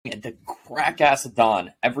crack ass of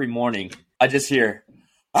dawn every morning, I just hear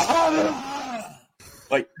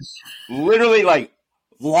like literally like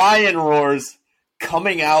lion roars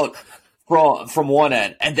coming out from one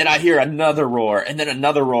end, and then I hear another roar, and then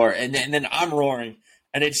another roar, and then I'm roaring,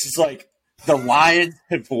 and it's just like the lions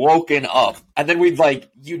have woken up, and then we'd like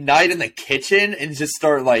unite in the kitchen and just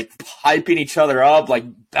start like hyping each other up, like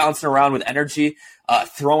bouncing around with energy,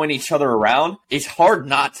 throwing each other around. It's hard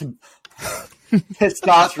not to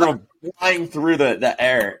testosterone flying through the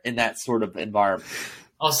air in that sort of environment.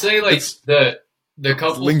 I'll say like the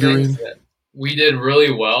couple things that we did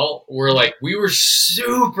really well were like we were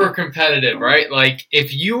super competitive, right? Like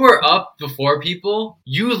if you were up before people,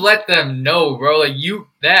 you let them know, bro. Like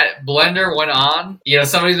that blender went on. You know,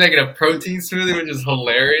 somebody's making a protein smoothie, which is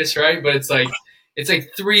hilarious, right? But it's like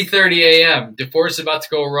 3:30 a.m. DeForest's about to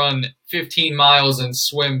go run 15 miles and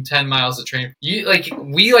swim 10 miles to train. We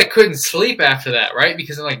couldn't sleep after that, right?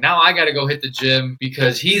 Because I'm like, now I got to go hit the gym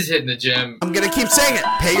because he's hitting the gym. I'm gonna keep saying it.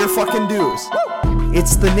 Pay your fucking dues.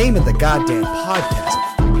 It's the name of the goddamn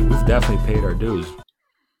podcast. We've definitely paid our dues.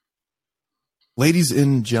 Ladies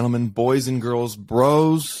and gentlemen, boys and girls,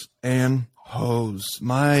 bros and hoes.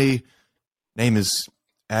 My name is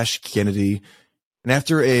Ash Kennedy, and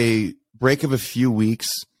after a break of a few weeks,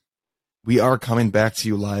 we are coming back to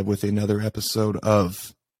you live with another episode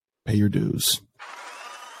of Pay Your Dues.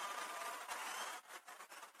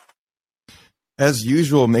 As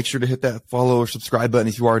usual, make sure to hit that follow or subscribe button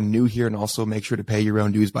if you are new here, and also make sure to pay your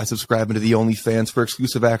own dues by subscribing to the OnlyFans for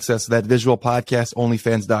exclusive access to that visual podcast,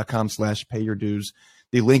 onlyfans.com/payyourdues.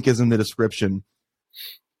 The link is in the description.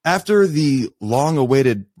 After the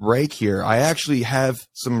long-awaited break here, I actually have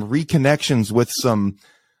some reconnections with some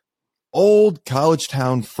old college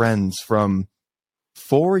town friends from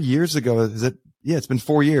 4 years ago. Is it? Yeah, it's been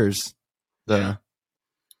 4 years.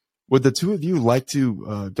 Would the two of you like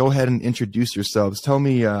to go ahead and introduce yourselves? Tell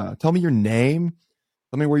me your name.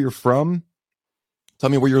 Tell me where you're from. Tell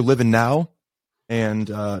me where you're living now, and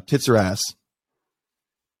tits or ass.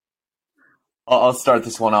 I'll start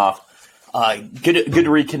this one off. Good to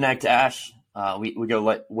reconnect, Ash. We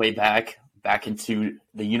go way back into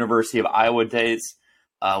the University of Iowa days.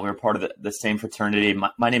 We were part of the same fraternity.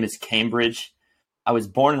 My name is Cambridge. I was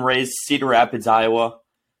born and raised Cedar Rapids, Iowa.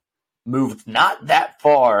 Moved not that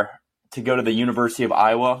far to go to the University of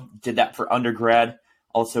Iowa. Did that for undergrad.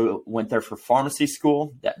 Also went there for pharmacy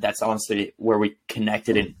school. That's honestly where we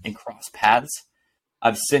connected and crossed paths.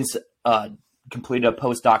 I've since completed a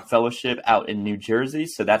postdoc fellowship out in New Jersey,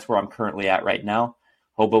 so that's where I'm currently at right now,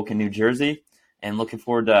 Hoboken, New Jersey, and looking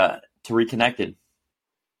forward to reconnected.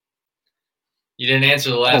 You didn't answer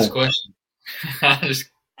the last question.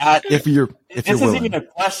 If you're this isn't willing. even a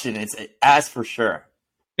question. It's ask for sure.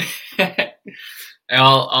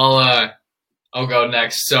 I'll go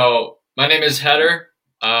next. So my name is Header.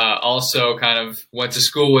 Also kind of went to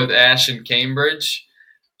school with Ash in Cambridge.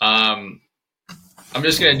 I'm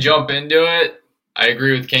just going to jump into it. I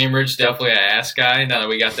agree with Cambridge. Definitely an ass guy. Now that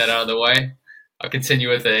we got that out of the way, I'll continue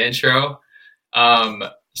with the intro.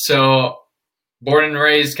 So born and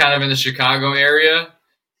raised kind of in the Chicago area.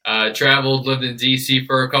 Traveled, lived in D.C.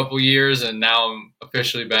 for a couple years, and now I'm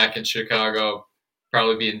officially back in Chicago.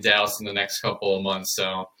 Probably be in Dallas in the next couple of months.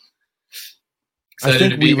 So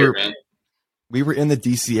excited to be here, man. We were in the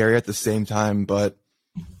DC area at the same time, but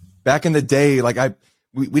back in the day, like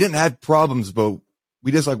we didn't have problems, but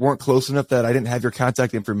we just like weren't close enough that I didn't have your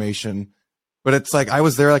contact information. But it's like I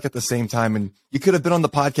was there like at the same time, and you could have been on the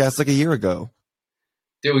podcast like a year ago.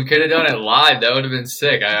 Dude, we could have done it live. That would have been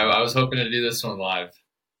sick. I was hoping to do this one live.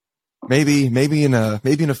 Maybe in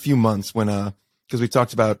a few months when because we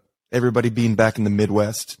talked about everybody being back in the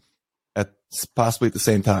Midwest at possibly at the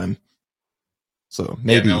same time. So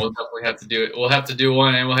maybe we'll definitely have to do it. We'll have to do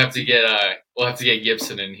one, and we'll have to get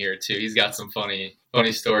Gibson in here too. He's got some funny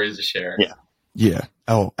stories to share. Yeah.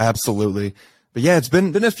 Oh, absolutely. But yeah, it's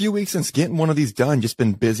been a few weeks since getting one of these done. Just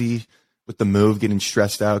been busy with the move, getting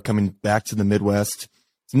stressed out, coming back to the Midwest.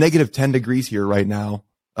 It's negative 10 degrees here right now.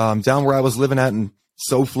 Down where I was living at in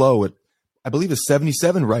SoFlo, I believe it's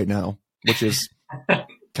 77 right now, which is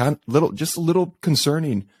kind of just a little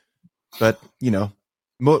concerning. But you know,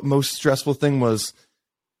 most stressful thing was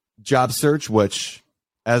job search, which,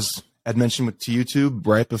 as I'd mentioned to YouTube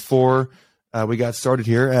right before we got started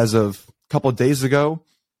here, as of a couple of days ago,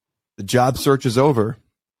 the job search is over.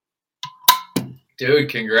 Dude,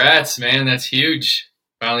 congrats, man! That's huge.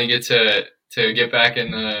 Finally get to get back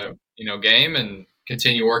in the game and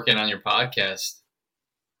continue working on your podcast.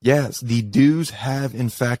 Yes, the dues have in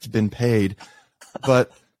fact been paid,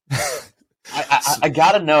 but I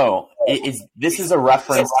gotta know, this is a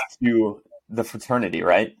reference to the fraternity,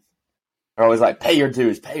 right? They're always like, pay your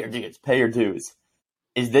dues, pay your dues, pay your dues.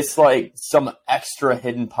 Is this like some extra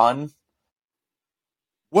hidden pun?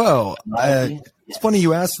 Well, it's funny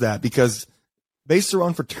you asked that because Based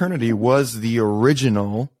Around Fraternity was the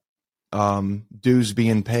original dues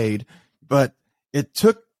being paid, but it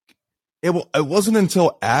wasn't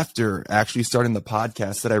until after actually starting the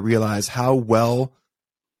podcast that I realized how well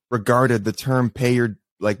regarded the term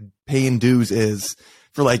paying dues is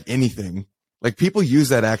for like anything. Like people use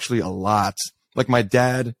that actually a lot. Like my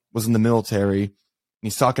dad was in the military and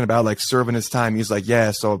he's talking about like serving his time. He's like,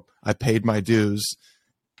 yeah, so I paid my dues,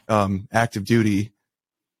 active duty.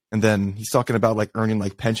 And then he's talking about like earning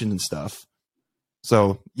like pension and stuff.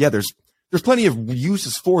 So yeah, there's plenty of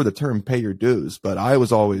uses for the term pay your dues, but I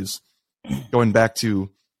was always going back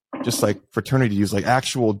to just like fraternity dues, like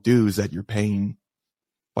actual dues that you're paying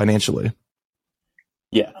financially.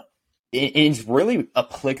 Yeah. It's really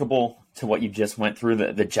applicable to what you just went through,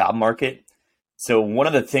 the job market. So one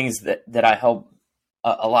of the things that I help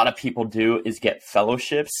a lot of people do is get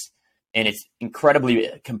fellowships, and it's incredibly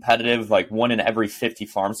competitive. Like 1 in every 50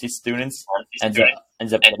 pharmacy students ends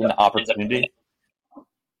up getting the opportunity.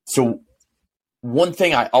 So one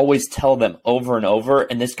thing I always tell them over and over,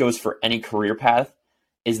 and this goes for any career path,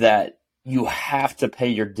 is that you have to pay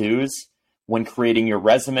your dues when creating your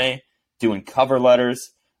resume, doing cover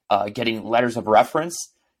letters, getting letters of reference.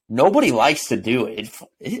 Nobody likes to do it.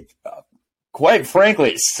 Quite frankly,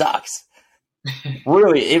 it sucks.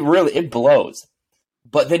 It blows.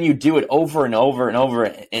 But then you do it over and over and over,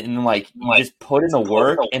 and like you just put in the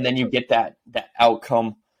work, and then you get that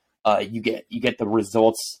outcome. You get the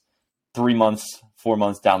results 3 months, 4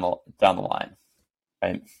 months down the line,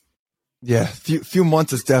 right? Yeah, few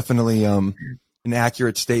months is definitely an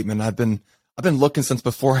accurate statement. I've been looking since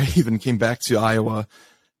before I even came back to Iowa,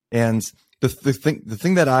 and the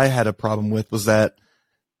thing that I had a problem with was that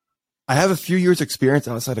I have a few years experience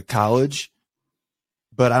outside of college,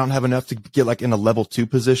 but I don't have enough to get like in a level 2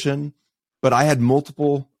 position. But I had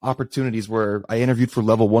multiple opportunities where I interviewed for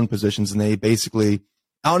level 1 positions, and they basically,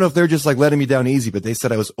 I don't know if they're just like letting me down easy, but they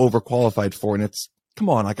said I was overqualified for it. And it's, come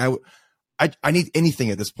on, like I need anything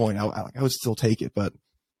at this point. I would still take it, but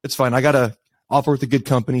it's fine. I got a offer with a good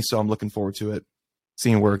company, so I'm looking forward to it,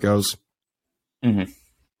 seeing where it goes. Mm-hmm.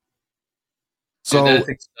 So dude, that's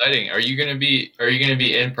exciting. Are you gonna be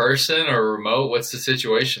in person or remote? What's the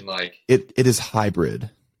situation like? it is hybrid.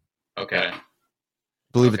 Okay. I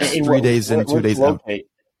believe it's 3 days in, 2 days out.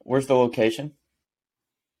 Where's the location?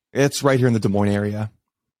 It's right here in the Des Moines area.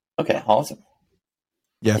 Okay, awesome.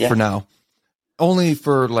 Yeah, for now. Only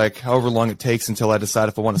for like however long it takes until I decide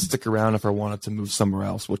if I want to stick around, if I wanted to move somewhere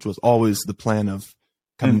else, which was always the plan of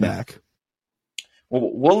coming back. Well,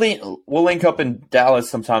 we'll link up in Dallas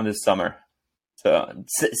sometime this summer. So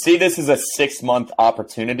see this is a 6-month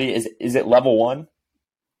opportunity. Is it level 1?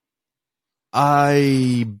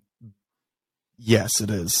 Yes, it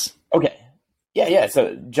is. Okay. Yeah.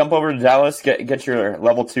 So jump over to Dallas, get your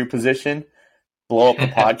level 2 position, blow up the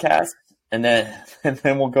podcast, and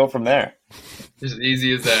then we'll go from there. As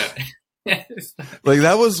easy as that. Like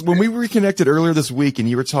that was when we reconnected earlier this week, and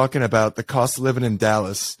you were talking about the cost of living in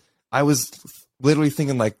Dallas. I was literally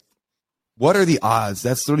thinking like, what are the odds?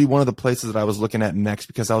 That's literally one of the places that I was looking at next,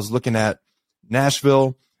 because I was looking at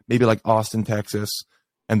Nashville, maybe like Austin, Texas,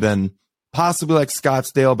 and then possibly like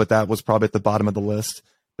Scottsdale, but that was probably at the bottom of the list.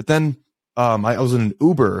 But then I was in an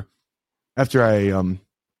Uber after I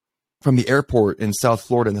from the airport in South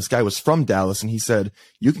Florida, and this guy was from Dallas, and he said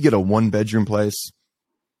you could get a 1-bedroom place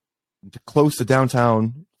close to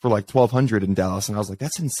downtown for like $1,200 in Dallas, and I was like,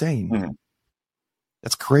 that's insane. Mm-hmm.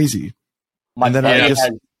 That's crazy. My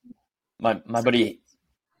My buddy,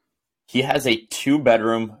 he has a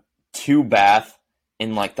 2-bedroom, 2-bath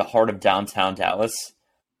in like the heart of downtown Dallas,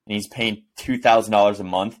 and he's paying $2,000 a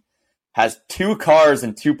month. Has 2 cars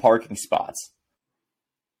and 2 parking spots.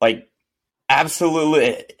 Like,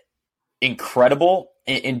 absolutely incredible.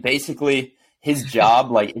 And basically, his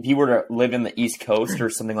job, like if he were to live in the East Coast or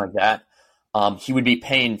something like that, he would be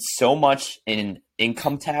paying so much in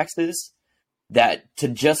income taxes that to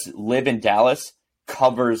just live in Dallas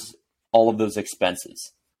covers all of those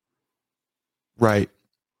expenses. Right.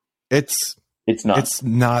 It's nuts.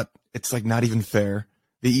 It's like not even fair.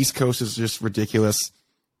 The East Coast is just ridiculous.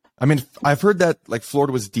 I mean, I've heard that like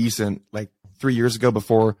Florida was decent like 3 years ago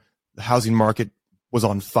before the housing market was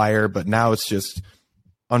on fire, but now it's just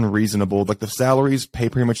unreasonable. Like the salaries pay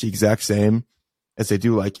pretty much the exact same as they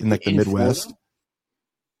do like in like the Midwest. Florida?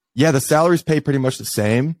 Yeah, the salaries pay pretty much the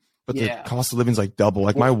same, but the cost of living is like double.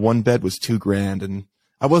 Like my 1 bed was $2,000, and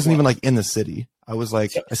I wasn't even like in the city. I was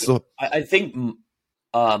like, I think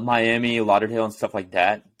Miami, Lauderdale, and stuff like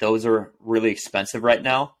that, those are really expensive right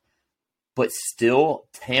now. But still,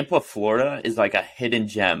 Tampa, Florida is like a hidden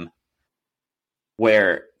gem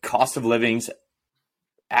where cost of living's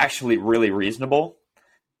actually really reasonable.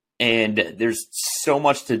 And there's so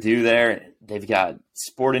much to do there. They've got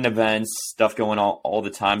sporting events, stuff going on all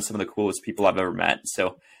the time. Some of the coolest people I've ever met.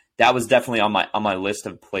 So that was definitely on my list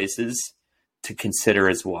of places to consider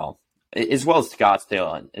as well as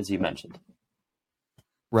Scottsdale, as you mentioned.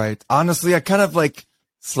 Right. Honestly, I kind of like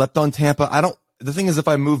slept on Tampa. The thing is, if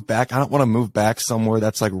I move back, I don't want to move back somewhere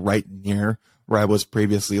that's like right near where I was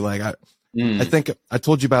previously. Like I think I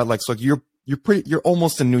told you about like, so like you're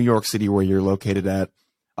almost in New York City where you're located at.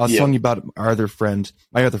 I was telling you about my other friend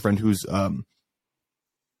who's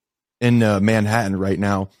in Manhattan right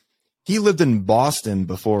now. He lived in Boston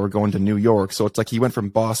before going to New York. So it's like he went from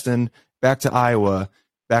Boston back to Iowa,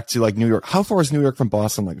 back to like New York. How far is New York from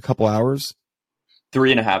Boston? Like a couple hours?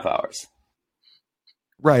 3.5 hours.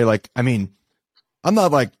 Right. Like, I mean, I'm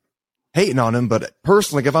not like hating on him, but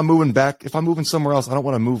personally, like, if I'm moving somewhere else, I don't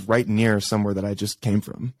want to move right near somewhere that I just came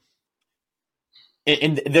from.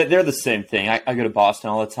 And they're the same thing. I go to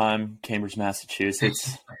Boston all the time, Cambridge,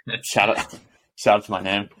 Massachusetts. shout out to my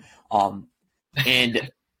name.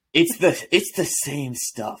 And it's the same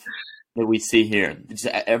stuff that we see here.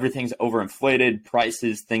 Everything's overinflated,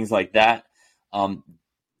 prices, things like that.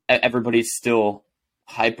 Everybody's still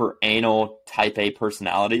hyper anal type A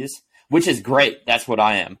personalities, which is great. That's what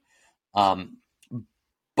I am.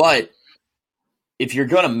 But if you're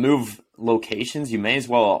going to move locations, you may as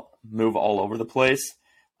well move all over the place.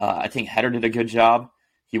 I think Header did a good job.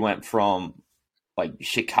 He went from like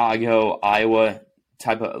Chicago, Iowa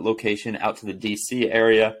type of location out to the DC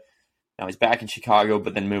area. Now he's back in Chicago,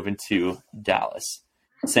 but then moving to Dallas.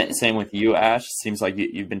 Same with you, Ash. Seems like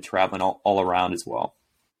you've been traveling all around as well.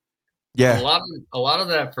 Yeah. A lot of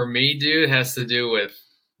that for me, dude, has to do with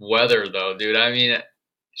weather, though, dude. I mean,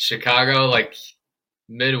 Chicago, like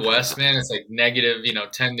Midwest, man, it's like negative,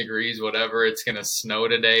 10 degrees, whatever. It's gonna snow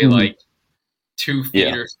today, like 2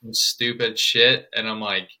 feet or some stupid shit, and I'm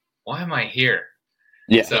like, why am I here?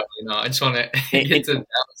 Yeah. So I just want to get to Dallas,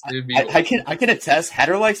 dude. I can attest.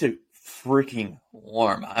 Header likes it freaking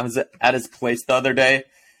warm. I was at his place the other day,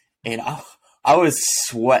 and I was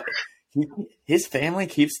sweating. His family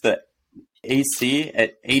keeps the AC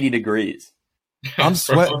at 80 degrees. I'm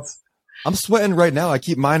sweating right now. I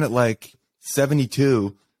keep mine at like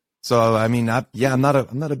 72. So I mean, I'm not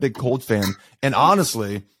a big cold fan. And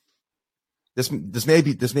honestly, this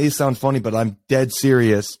may sound funny, but I'm dead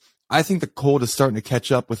serious. I think the cold is starting to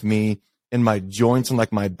catch up with me in my joints and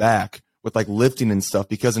like my back with like lifting and stuff,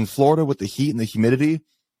 because in Florida with the heat and the humidity,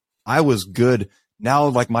 I was good. Now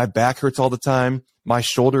like my back hurts all the time. My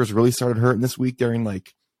shoulders really started hurting this week during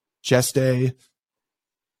like chest day.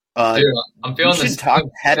 Dude, I'm feeling you should talk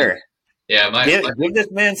Header. Yeah, give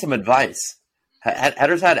this man some advice.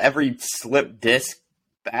 Header's had every slip disc,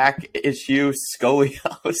 back issue,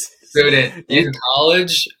 scoliosis. Dude, in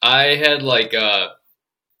college, I had like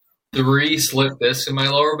 3 slip discs in my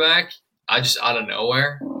lower back. I just out of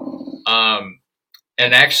nowhere.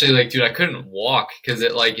 And actually, like, dude, I couldn't walk because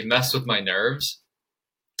it messed with my nerves.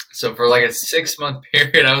 So for like a 6-month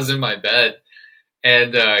period, I was in my bed,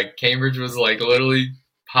 and Cambridge was like literally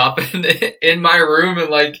popping in my room, and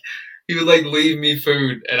like he would like leave me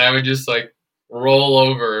food, and I would just like roll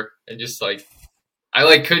over and just like I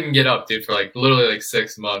like couldn't get up, dude, for like literally like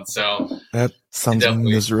 6 months. So that sounds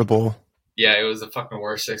miserable. Yeah, it was the fucking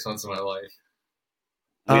worst 6 months of my life.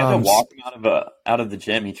 We had to walk him out of the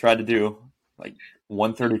gym. He tried to do like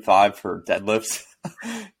 135 for deadlifts.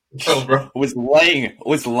 Oh, bro. was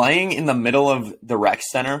laying in the middle of the rec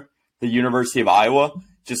center, the University of Iowa,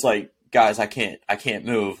 just like, guys, I can't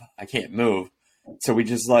move. So we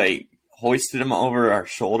just like hoisted him over our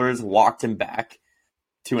shoulders, walked him back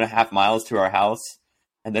 2.5 miles to our house,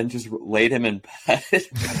 and then just laid him in bed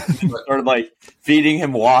and started like feeding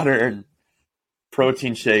him water and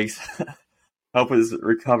protein shakes, help his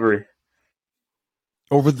recovery.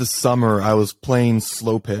 Over the summer, I was playing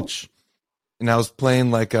slow pitch, and I was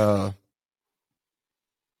playing like a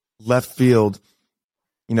left field.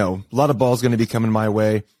 A lot of balls going to be coming my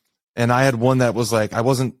way. And I had one that was like, I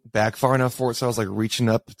wasn't back far enough for it. So I was like reaching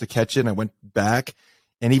up to catch it, and I went back,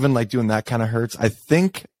 and even like doing that kind of hurts. I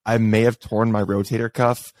think I may have torn my rotator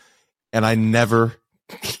cuff, and I never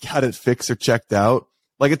got it fixed or checked out.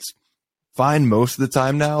 Like, it's fine most of the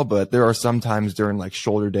time now, but there are some times during like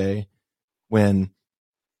shoulder day when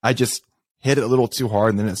I just hit it a little too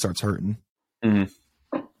hard and then it starts hurting.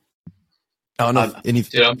 Mm-hmm. I don't know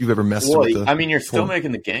if you've ever messed with it. I mean, you're still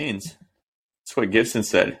making the gains. That's what Gibson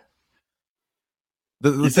said.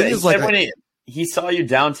 The thing is, like, when he saw you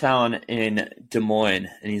downtown in Des Moines,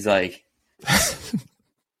 and he's like,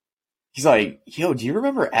 yo, do you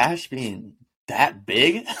remember Ash being that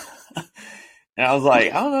big? And I was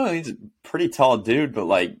like, I don't know, he's a pretty tall dude, but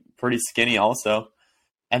like pretty skinny also.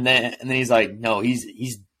 And then he's like, no,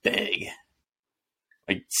 he's big,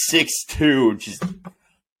 like 6'2", just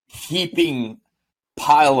heaping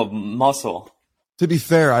pile of muscle. To be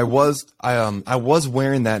fair, I was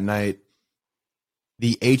wearing that night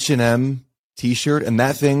the H&M t-shirt, and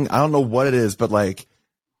that thing, I don't know what it is, but like,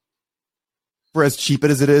 for as cheap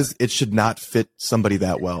as it is, it should not fit somebody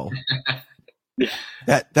that well.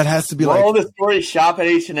 That has to be like, all the story, shop at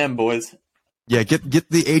H&M, boys. Yeah, get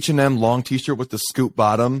the H&M long t-shirt with the scoop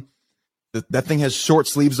bottom. That thing has short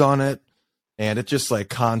sleeves on it, and it just like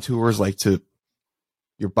contours like to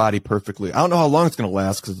your body perfectly. I don't know how long it's gonna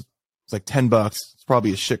last because it's like $10. It's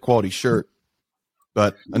probably a shit quality shirt,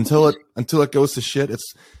 but until it goes to shit,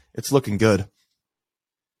 it's looking good.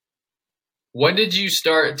 When did you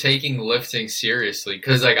start taking lifting seriously?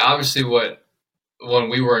 Because like obviously, when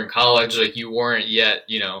we were in college, like you weren't yet,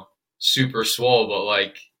 super swole, but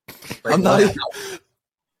like I'm not.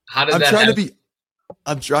 How did I'm that trying happen? to be.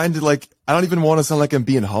 I'm trying to like. I don't even want to sound like I'm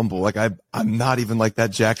being humble. Like I'm not even like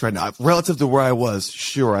that jacked right now. Relative to where I was,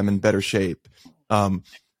 sure, I'm in better shape.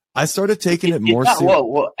 I started taking it more seriously.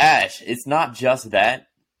 Well, Ash, it's not just that.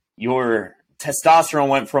 Your testosterone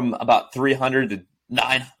went from about 300 to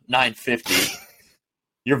 950.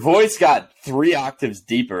 Your voice got 3 octaves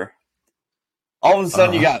deeper. All of a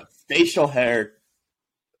sudden, you got facial hair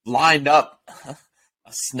lined up,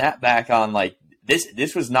 a snapback on. Like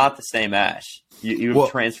this was not the same Ash. You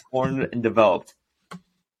transformed and developed.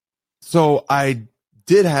 So I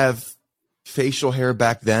did have facial hair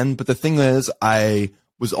back then, but the thing is, I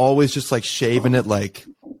was always just like shaving it like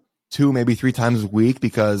 2, maybe 3 times a week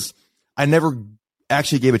because I never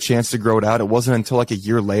actually gave a chance to grow it out. It wasn't until like a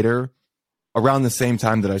year later, around the same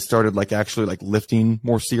time that I started like actually like lifting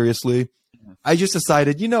more seriously. I just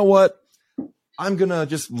decided, you know what? I'm going to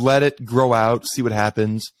just let it grow out, see what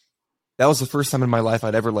happens. That was the first time in my life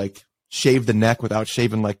I'd ever like shaved the neck without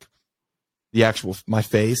shaving like the actual, my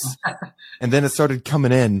face. And then it started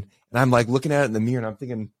coming in and I'm like looking at it in the mirror and I'm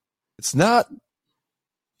thinking, it's not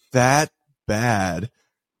that bad.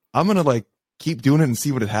 I'm going to like keep doing it and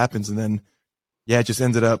see what it happens. And then, yeah, it just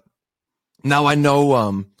ended up. Now I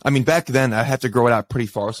know, back then I had to grow it out pretty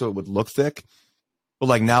far so it would look thick. But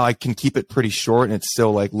like now I can keep it pretty short and it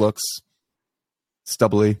still like looks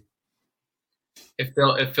stubbly.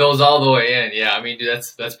 It fills all the way in. Yeah, dude,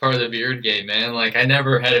 that's part of the beard game, man. Like I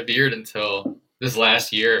never had a beard until this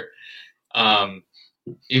last year.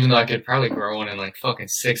 Even though I could probably grow one in like fucking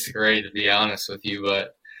 6th grade, to be honest with you.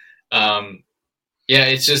 But yeah,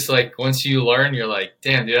 it's just like once you learn, you're like,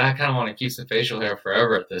 damn, dude, I kind of want to keep some facial hair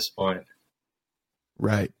forever at this point.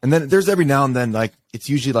 Right. And then there's every now and then, like it's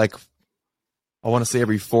usually like, I want to say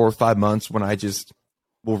every 4 or 5 months when I just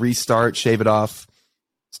will restart, shave it off,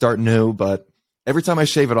 start new. But every time I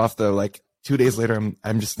shave it off, though, like 2 days later,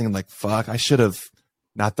 I'm just thinking like, fuck, I should have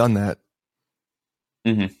not done that.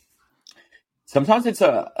 Mm-hmm. Sometimes it's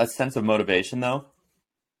a sense of motivation, though.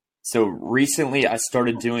 So recently I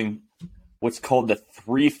started doing what's called the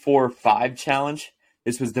 3-4-5 challenge.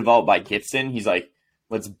 This was developed by Gibson. He's like,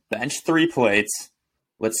 let's bench 3 plates.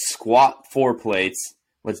 Let's squat 4 plates.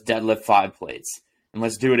 Let's deadlift 5 plates. And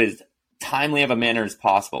let's do it as timely of a manner as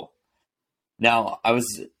possible. Now, I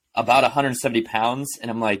was about 170 pounds,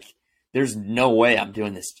 and I'm like, there's no way I'm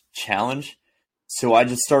doing this challenge. So I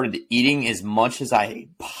just started eating as much as I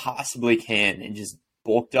possibly can and just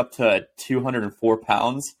bulked up to 204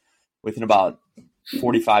 pounds within about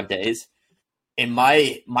 45 days. And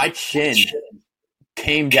my chin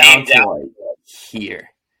came down to like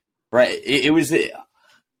here. Right? It was...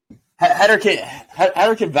 Header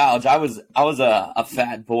can vouch. I was a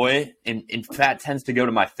fat boy, and fat tends to go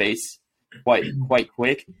to my face quite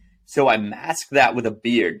quick. So I masked that with a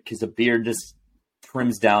beard because a beard just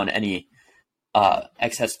trims down any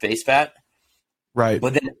excess face fat. Right.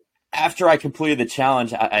 But then after I completed the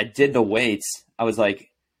challenge, I did the weights. I was like,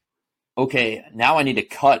 okay, now I need to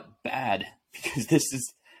cut bad because this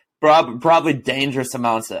is probably dangerous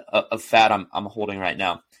amounts of fat I'm holding right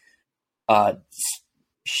now.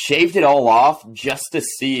 Shaved it all off just to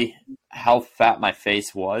see how fat my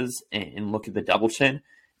face was and look at the double chin.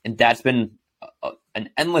 And that's been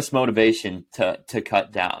an endless motivation to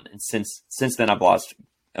cut down. And since then, I've lost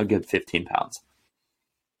a good 15 pounds.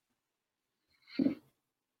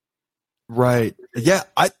 Right. Yeah.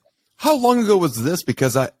 How long ago was this?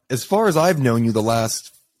 Because as far as I've known you the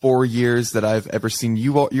last 4 years that I've ever seen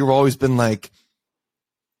you, you've always been like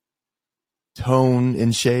tone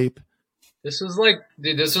and shape? This was like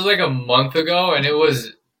a month ago, and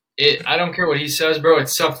I don't care what he says, bro. It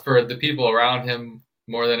sucked for the people around him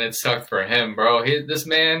more than it sucked for him, bro. This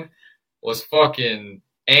man was fucking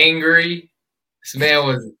angry. This man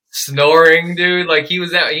was snoring, dude. Like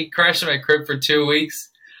he crashed in my crib for 2 weeks,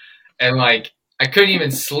 and like I couldn't even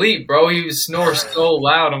sleep, bro. He was snoring so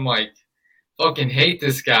loud. I'm like, fucking hate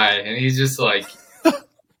this guy, and he's just like.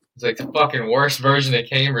 It's like the fucking worst version of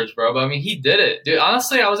Cambridge, bro. But I mean, he did it, dude.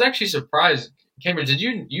 Honestly, I was actually surprised. Cambridge, did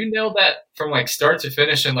you nail that from like start to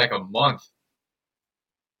finish in like a month?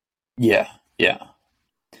 Yeah.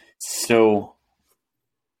 So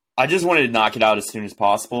I just wanted to knock it out as soon as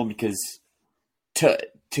possible because to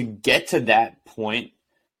get to that point,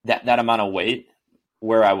 that amount of weight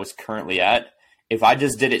where I was currently at, if I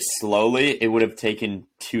just did it slowly, it would have taken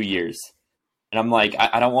 2 years. And I'm like,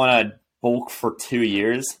 I don't want to bulk for 2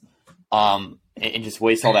 years. And just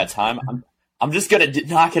waste all that time. I'm just gonna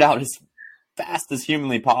knock it out as fast as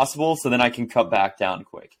humanly possible, so then I can cut back down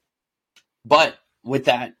quick. But with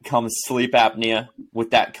that comes sleep apnea.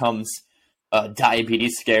 With that comes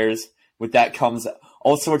diabetes scares. With that comes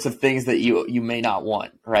all sorts of things that you may not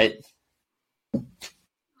want. Right?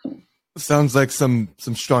 Sounds like some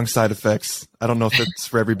strong side effects. I don't know if it's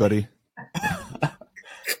for everybody.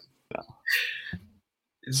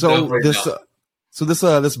 So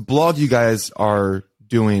this blog you guys are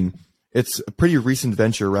doing, it's a pretty recent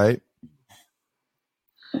venture, right?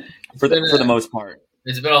 For the most part,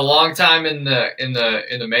 it's been a long time in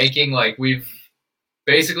the making. Like we've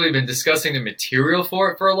basically been discussing the material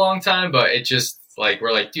for it for a long time, but it just like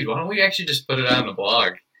we're like, dude, why don't we actually just put it on the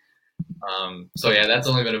blog? So yeah, that's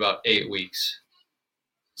only been about 8 weeks.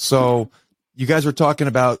 So you guys were talking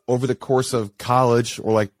about over the course of college,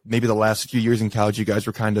 or like maybe the last few years in college, you guys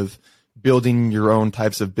were kind of building your own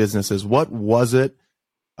types of businesses. What was it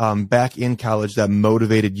back in college that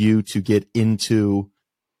motivated you to get into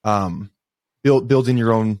building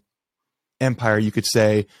your own empire, you could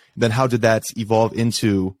say? Then how did that evolve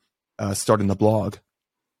into starting the blog?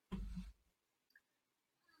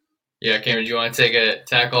 Yeah, Cameron, do you want to take a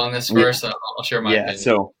tackle on this first? Yeah. I'll share my opinion.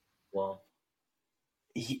 So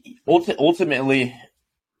ultimately,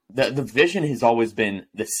 the vision has always been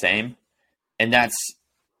the same, and that's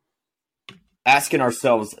asking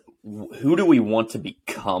ourselves, who do we want to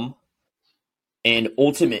become? And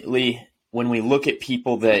ultimately, when we look at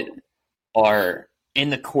people that are in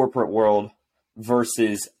the corporate world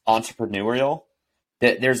versus entrepreneurial,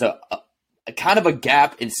 that there's a kind of a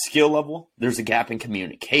gap in skill level. There's a gap in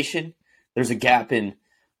communication. There's a gap in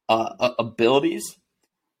abilities.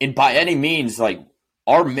 And by any means, like,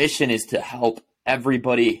 our mission is to help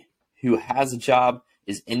everybody who has a job,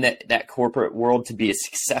 is in that corporate world, to be as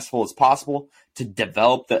successful as possible, to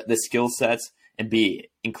develop the skill sets and be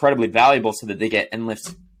incredibly valuable so that they get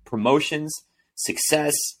endless promotions,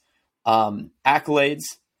 success, accolades,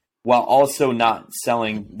 while also not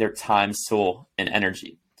selling their time, soul, and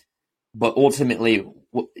energy. But ultimately,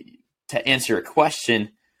 to answer your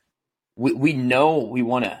question, we know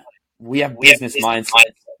we have business minds.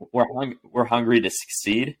 We're hungry to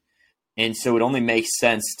succeed. And so it only makes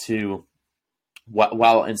sense to,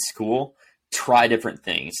 while in school, try different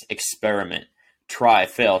things, experiment, try,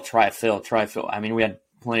 fail. I mean, we had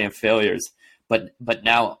plenty of failures, but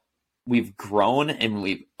now we've grown and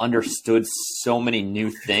we've understood so many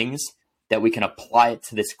new things that we can apply it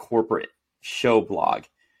to this corporate show blog.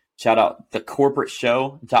 Shout out,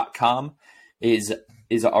 thecorporateshow.com is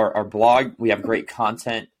our blog. We have great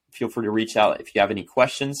content. Feel free to reach out if you have any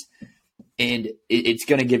questions. And it's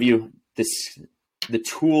going to give you the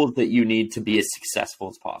tools that you need to be as successful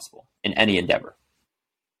as possible in any endeavor.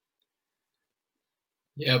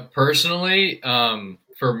 Yeah, personally,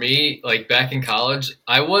 for me, like back in college,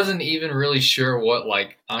 I wasn't even really sure what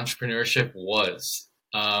like entrepreneurship was.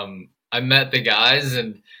 I met the guys,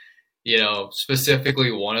 and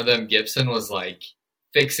specifically one of them, Gibson, was like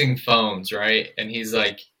fixing phones, right? And he's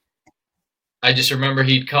like, I just remember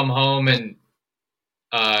he'd come home and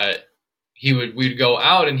we'd go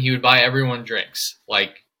out and he would buy everyone drinks.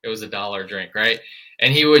 Like it was $1 drink, right?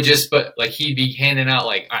 And he would he'd be handing out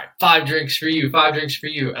like, all right, 5 drinks for you, 5 drinks for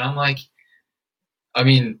you. And I'm like, I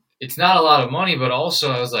mean, it's not a lot of money, but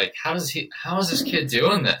also I was like, how is this kid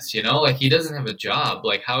doing this? Like he doesn't have a job.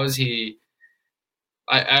 Like, how is he,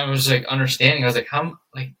 I was like understanding. I was like, how,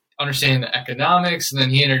 like understanding the economics. And then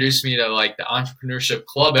he introduced me to like the entrepreneurship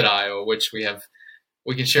club at Iowa, which we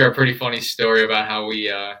can share a pretty funny story about how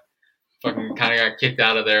we fucking kind of got kicked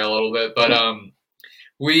out of there a little bit. But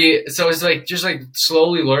so it's like just like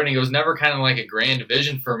slowly learning. It was never kind of like a grand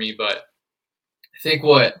vision for me, but I think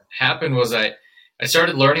what happened was I I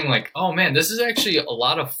started learning like, oh man, this is actually a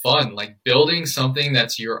lot of fun. Like building something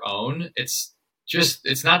that's your own. It's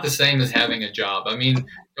not the same as having a job. I mean,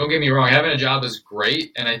 don't get me wrong, having a job is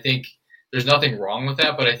great, and I think there's nothing wrong with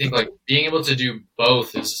that. But I think like being able to do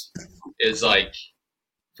both is like,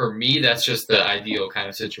 for me, that's just the ideal kind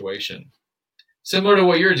of situation. Similar to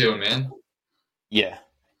what you're doing, man. Yeah.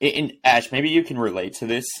 And Ash, maybe you can relate to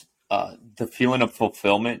this. The feeling of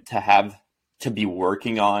fulfillment to be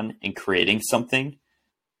working on and creating something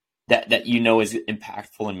that you know is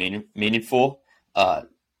impactful and meaningful.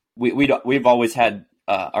 We've always had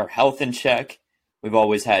our health in check. We've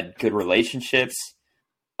always had good relationships.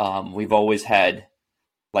 We've always had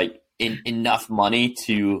like enough money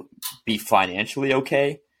to be financially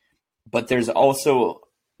okay. But there's also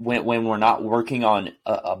when we're not working on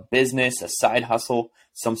a business, a side hustle,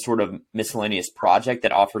 some sort of miscellaneous project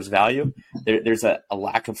that offers value, there's a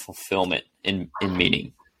lack of fulfillment in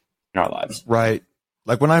meaning in our lives. Right.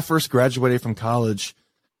 Like when I first graduated from college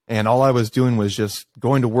and all I was doing was just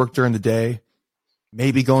going to work during the day,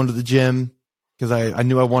 maybe going to the gym because I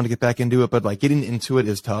knew I wanted to get back into it, but like getting into it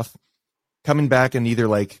is tough. Coming back and either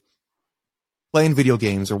like playing video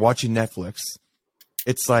games or watching Netflix,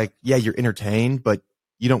 it's like, yeah, you're entertained, but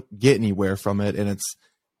you don't get anywhere from it. And it's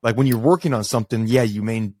like when you're working on something, yeah, you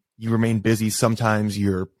remain busy. Sometimes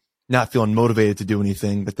you're not feeling motivated to do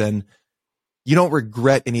anything, but then you don't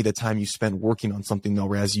regret any of the time you spent working on something though,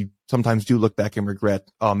 whereas you sometimes do look back and regret,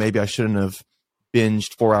 oh, maybe I shouldn't have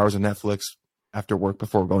binged 4 hours of Netflix after work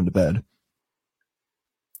before going to bed.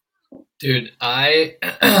 Dude, I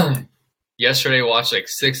yesterday watched like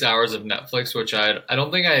 6 hours of Netflix, which I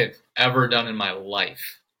don't think I've ever done in my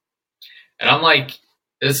life. And I'm like,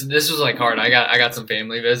 this was like hard. I got some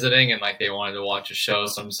family visiting and like they wanted to watch a show,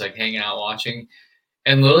 so I'm just like hanging out watching.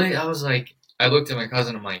 And literally I was like, I looked at my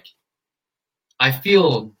cousin, I'm like, I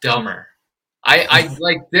feel dumber. I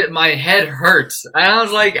like that my head hurts. And I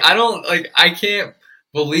was like, I can't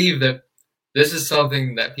believe that this is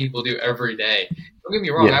something that people do every day. Don't get me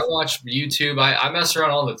wrong, yes. I watch YouTube. I mess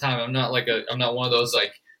around all the time. I'm not one of those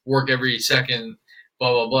like work every second,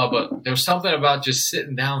 blah, blah, blah. But there was something about just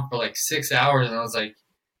sitting down for like 6 hours and I was like,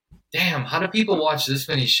 damn, how do people watch this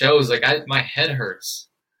many shows? Like my head hurts.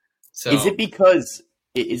 So is it because,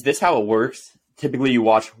 is this how it works? Typically you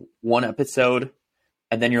watch one episode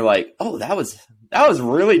and then you're like, oh, that was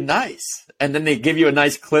really nice. And then they give you a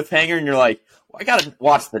nice cliffhanger and you're like, well, I got to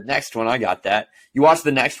watch the next one. I got that. You watch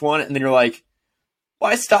the next one and then you're like,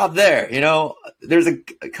 why stop there? You know, there's a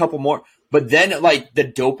couple more. But then like the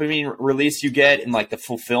dopamine release you get and like the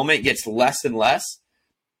fulfillment gets less and less,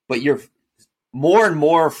 but you're more and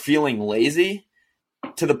more feeling lazy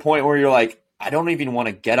to the point where you're like, I don't even want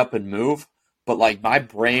to get up and move, but like my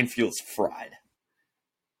brain feels fried.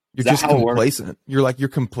 You're just complacent. You're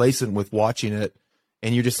complacent with watching it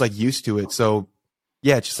and you're just like used to it. So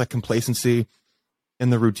yeah, it's just like complacency in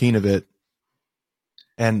the routine of it.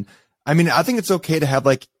 And I mean, I think it's okay to have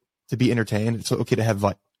like, to be entertained. It's okay to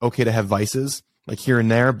have vices like here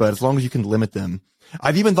and there, but as long as you can limit them.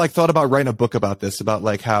 I've even like thought about writing a book about this, about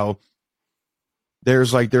like how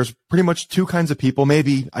there's pretty much two kinds of people.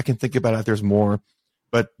 Maybe I can think about it if there's more,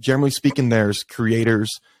 but generally speaking, there's creators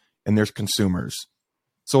and there's consumers.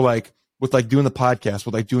 So like with like doing the podcast,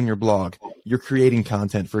 with like doing your blog, you're creating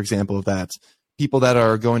content, for example, of that. People that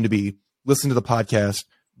are going to be listening to the podcast,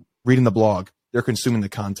 reading the blog, they're consuming the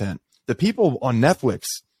content. The people on Netflix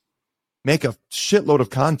make a shitload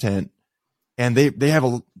of content and they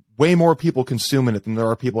have way more people consuming it than there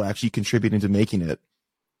are people actually contributing to making it.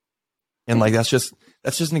 And like, that's just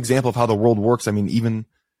an example of how the world works. I mean, even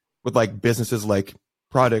with like businesses, like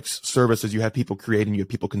products, services, you have people creating, you have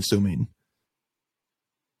people consuming.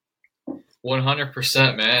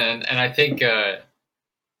 100%, man. And I think,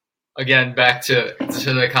 again, back to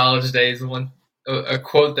the college days, a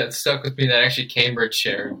quote that stuck with me that actually Cambridge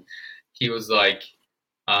shared. He was like,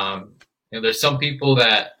 there's some people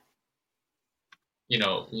that,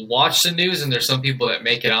 watch the news and there's some people that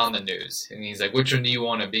make it on the news. And he's like, which one do you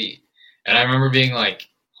want to be? And I remember being like,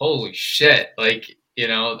 holy shit. Like,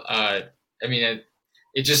 I mean,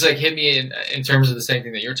 it just like hit me in terms of the same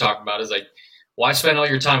thing that you're talking about, is like, why spend all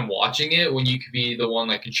your time watching it when you could be the one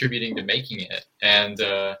like contributing to making it? And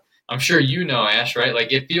I'm sure Ash, right?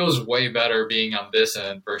 Like it feels way better being on this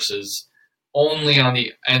end versus only on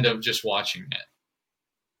the end of just watching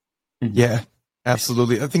it. Yeah,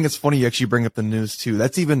 absolutely. I think it's funny you actually bring up the news too.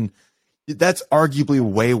 That's arguably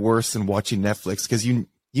way worse than watching Netflix, because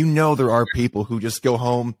there are people who just go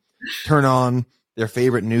home, turn on their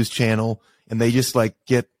favorite news channel, and they just like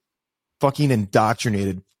get fucking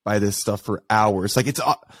indoctrinated by this stuff for hours. Like it's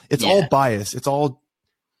all biased. It's all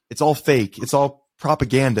fake. It's all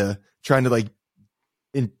propaganda trying to like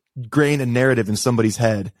ingrain a narrative in somebody's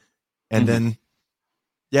head. And then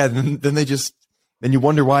you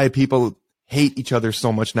wonder why people hate each other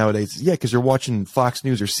so much nowadays. Yeah, because you're watching Fox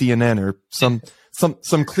News or CNN or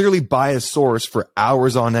some clearly biased source for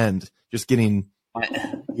hours on end, just getting.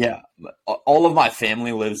 Yeah, all of my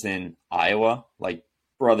family lives in Iowa. Like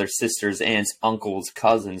brothers, sisters, aunts, uncles,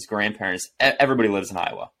 cousins, grandparents. Everybody lives in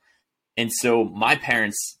Iowa, and so my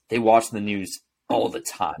parents, they watch the news all the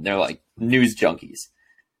time. They're like news junkies.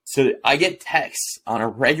 So I get texts on a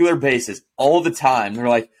regular basis all the time. They're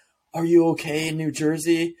like, "Are you okay in New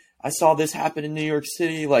Jersey? I saw this happen in New York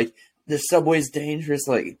City. Like, the subway's dangerous.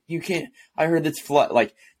 Like, you can't, I heard it's flood."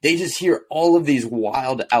 Like, they just hear all of these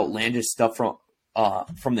wild, outlandish stuff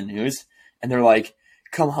from the news. And they're like,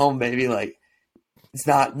 "Come home, baby. Like, it's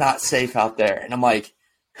not safe out there." And I'm like,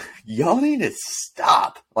 y'all need to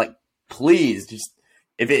stop. Like, please, just,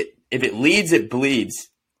 if it leads, it bleeds.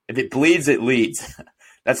 If it bleeds, it leads.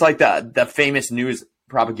 That's like the famous news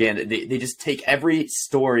propaganda. They just take every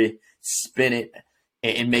story, spin it,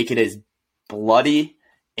 and make it as bloody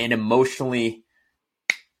and emotionally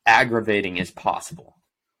aggravating as possible.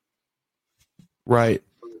 Right.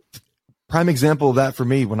 Prime example of that for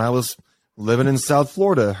me, when I was living in South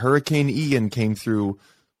Florida, Hurricane Ian came through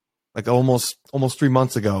like almost 3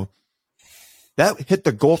 months ago. That hit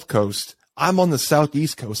the Gulf Coast. I'm on the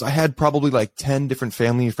Southeast coast. I had probably like 10 different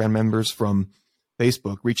family and friend members from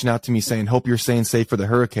Facebook reaching out to me saying, "Hope you're staying safe for the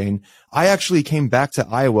hurricane." I actually came back to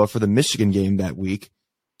Iowa for the Michigan game that week.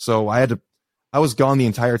 So I was gone the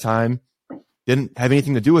entire time. Didn't have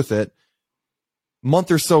anything to do with it.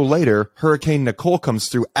 Month or so later, Hurricane Nicole comes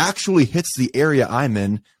through, actually hits the area I'm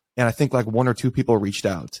in. And I think like 1 or 2 people reached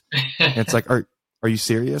out. And it's like, are you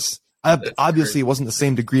serious? Obviously it wasn't the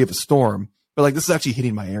same degree of a storm, but like, this is actually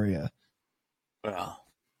hitting my area. Wow.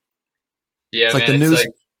 Yeah, it's like man,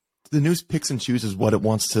 the news picks and chooses what it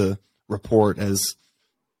wants to report as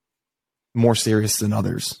more serious than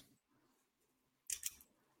others.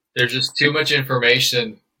 There's just too much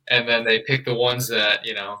information, and then they pick the ones that,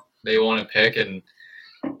 they want to pick. And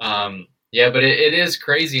but it is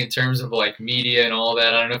crazy in terms of like media and all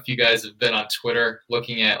that. I don't know if you guys have been on Twitter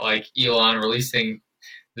looking at like Elon releasing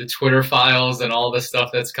the Twitter files and all the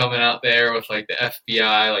stuff that's coming out there with like the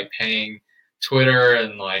FBI like paying Twitter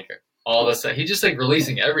and like all this stuff. He's just like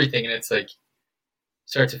releasing everything, and it's like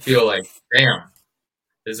start to feel like, damn,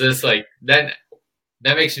 is this like that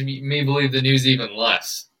makes me believe the news even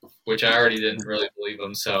less, which I already didn't really believe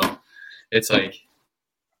them. So it's like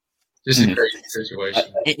just a crazy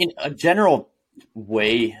situation. In a general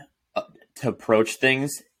way to approach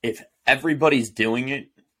things, if everybody's doing it,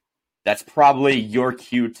 that's probably your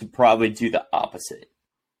cue to probably do the opposite,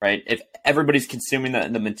 right? If everybody's consuming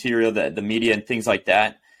the material, the media and things like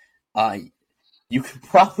that, you could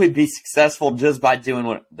probably be successful just by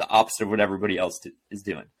doing the opposite of what everybody else is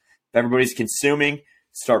doing. If everybody's consuming,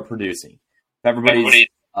 start producing. If everybody's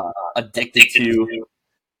addicted to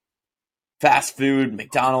fast food,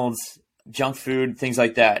 McDonald's, junk food, things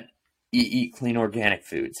like that, eat clean organic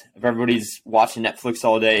foods. If everybody's watching Netflix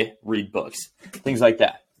all day, read books, things like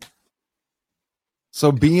that.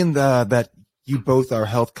 So being that you both are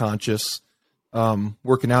health conscious,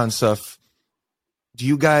 working out and stuff, do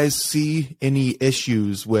you guys see any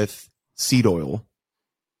issues with seed oil?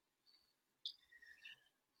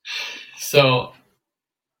 So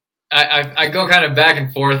I go kind of back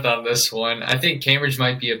and forth on this one. I think Cambridge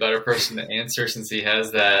might be a better person to answer since he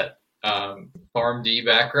has that PharmD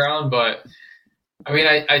background. But I mean,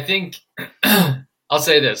 I think I'll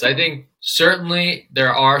say this. I think certainly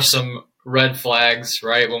there are some red flags,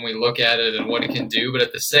 right, when we look at it and what it can do. But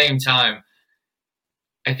at the same time,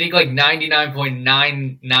 I think like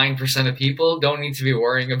 99.99% of people don't need to be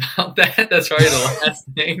worrying about that. That's probably the last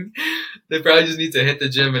thing. They probably just need to hit the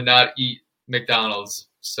gym and not eat McDonald's.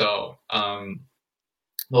 So, but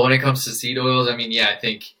when it comes to seed oils, I mean, yeah, I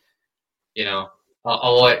think,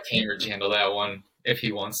 I'll let Cambridge handle that one if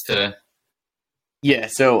he wants to. Yeah,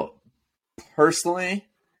 so personally,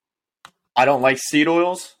 I don't like seed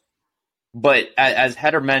oils, but as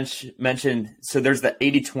Heather mentioned, so there's the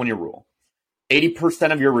 80-20 rule.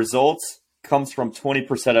 80% of your results comes from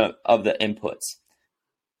 20% of the inputs.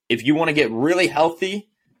 If you want to get really healthy,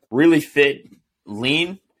 really fit,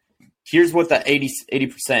 lean, here's what the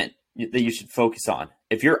 80% that you should focus on.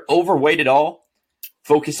 If you're overweight at all,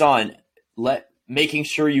 focus on making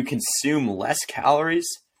sure you consume less calories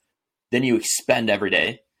than you expend every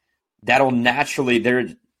day. That'll naturally,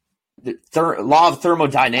 the law of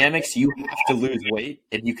thermodynamics, you have to lose weight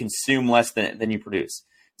if you consume less than you produce.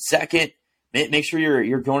 Second, make sure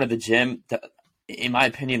you're going to the gym. in my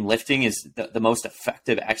opinion, lifting is the most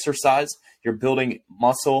effective exercise. You're building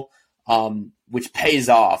muscle, which pays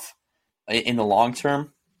off in the long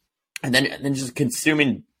term. And then just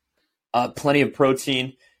consuming plenty of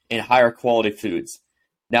protein and higher quality foods.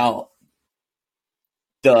 Now,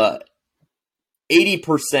 the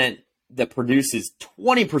 80% that produces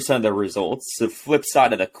 20% of the results, the flip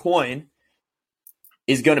side of the coin,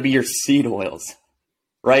 is going to be your seed oils,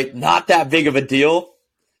 right? Not that big of a deal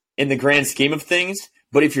in the grand scheme of things,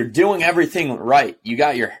 but if you're doing everything right, you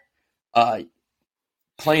got your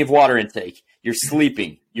plenty of water intake, you're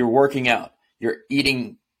sleeping, you're working out, you're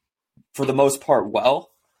eating for the most part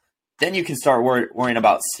well, then you can start worrying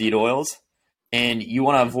about seed oils. And you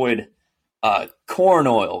want to avoid corn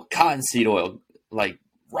oil, cottonseed oil, like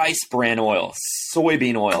rice bran oil,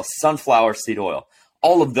 soybean oil, sunflower seed oil.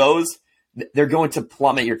 All of those, they're going to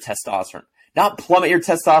plummet your testosterone. Not plummet your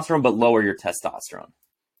testosterone, but lower your testosterone.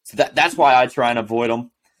 So that's why I try and avoid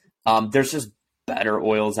them. There's just better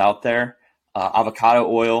oils out there. Avocado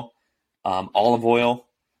oil, olive oil.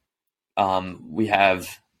 We have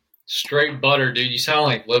straight butter, dude. You sound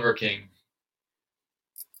like Liver King.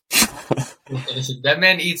 That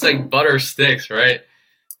man eats like butter sticks, right?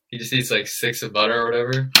 He just eats like sticks of butter or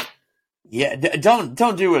whatever. Yeah, don't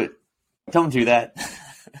do it. Don't do that.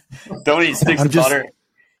 Don't eat sticks of butter.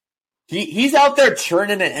 He's out there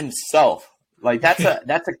churning it himself. Like that's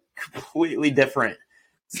a completely different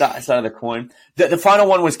side of the coin. The final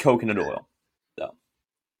one was coconut oil. So,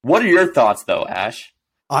 what are your thoughts, though, Ash?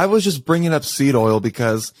 I was just bringing up seed oil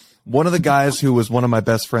because one of the guys who was one of my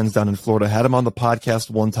best friends down in Florida had him on the podcast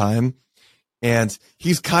one time, and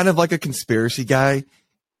he's kind of like a conspiracy guy.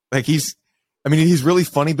 Like he's really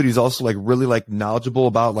funny, but he's also like really like knowledgeable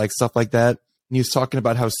about like stuff like that. And he was talking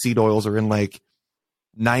about how seed oils are in like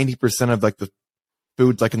 90% of like the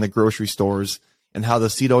foods like in the grocery stores, and how the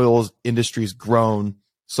seed oils industry's grown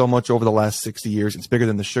so much over the last 60 years. It's bigger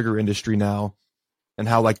than the sugar industry now, and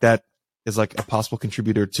how like that is like a possible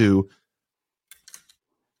contributor to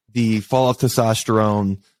the fall of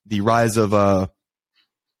testosterone, the rise of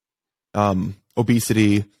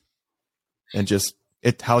obesity, and just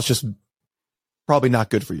how it's just probably not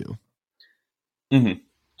good for you. Mm-hmm.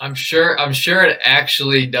 I'm sure it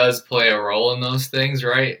actually does play a role in those things,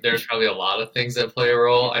 right? There's probably a lot of things that play a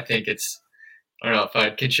role. I think I don't know if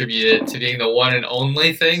I'd contribute it to being the one and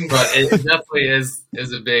only thing, but it definitely is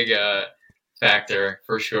a big factor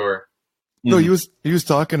for sure. No, he was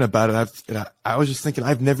talking about it. And I was just thinking,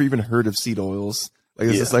 I've never even heard of seed oils. Like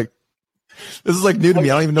this is like new to me.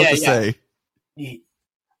 I don't even know what to say.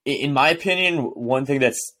 In my opinion, one thing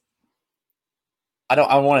that's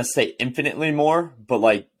I want to say infinitely more, but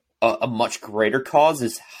like a much greater cause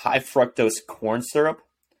is high fructose corn syrup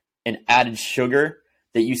and added sugar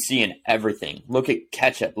that you see in everything. Look at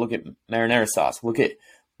ketchup. Look at marinara sauce. Look at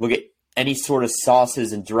any sort of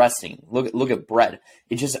sauces and dressing. Look at bread.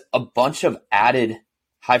 It's just a bunch of added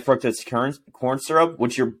high fructose corn syrup,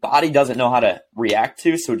 which your body doesn't know how to react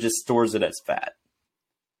to, so it just stores it as fat.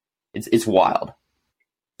 It's wild.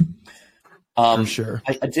 For sure.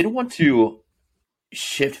 I did want to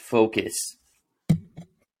shift focus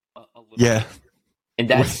a little bit. And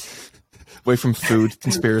that's away from food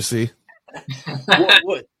conspiracy.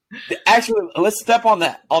 Actually, let's step on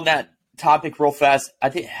that topic real fast. I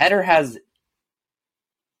think Header has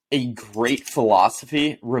a great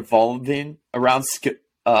philosophy revolving around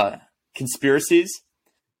conspiracies.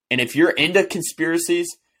 And if you're into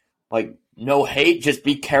conspiracies, like no hate, just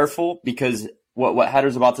be careful, because what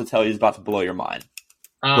Header's about to tell you is about to blow your mind.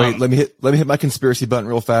 Wait, let me hit my conspiracy button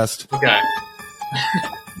real fast. Okay.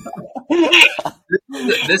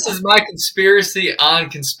 This is my conspiracy on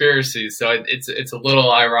conspiracies, so it's a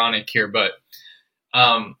little ironic here, but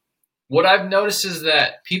what I've noticed is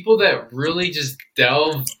that people that really just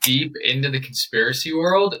delve deep into the conspiracy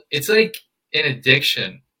world, it's like an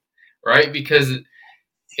addiction, right? Because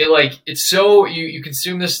it's so you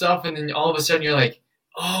consume this stuff, and then all of a sudden you're like,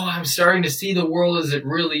 oh, I'm starting to see the world as it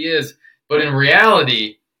really is. But in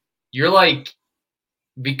reality, you're like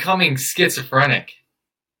becoming schizophrenic.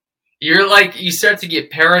 You're like, you start to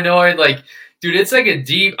get paranoid. Like, dude, it's like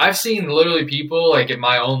I've seen literally people like in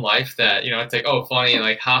my own life that, it's like, oh, funny,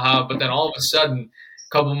 like, haha. But then all of a sudden,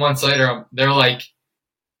 a couple months later, they're like,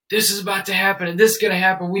 this is about to happen and this is going to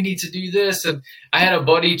happen. We need to do this. And I had a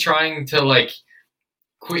buddy trying to like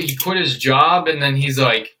quit. He quit his job, and then he's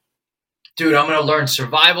like, dude, I'm going to learn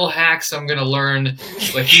survival hacks. I'm going to learn,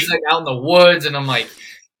 like, he's like out in the woods, and I'm like,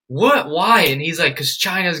 what? Why? And he's like, because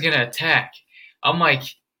China's going to attack. I'm like,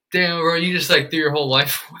 damn, bro, you just like threw your whole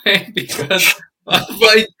life away because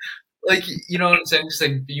like, you know what I'm saying? Just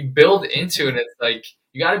like you build into it. It's like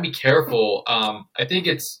you got to be careful. I think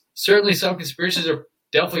it's certainly some conspiracies are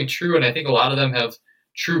definitely true, and I think a lot of them have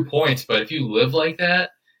true points. But if you live like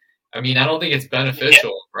that, I mean, I don't think it's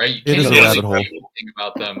beneficial, right? You It is can't a really rabbit hole. think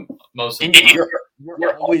about them most of And the time.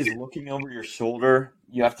 you're always looking over your shoulder.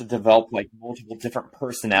 You have to develop like multiple different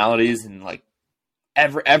personalities, and like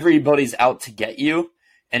everybody's out to get you.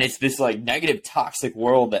 And it's this like negative, toxic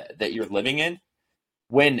world that you're living in.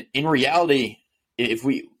 When in reality, if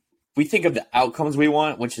we think of the outcomes we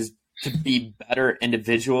want, which is to be better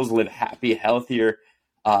individuals, live happy, healthier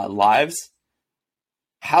lives,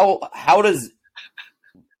 how does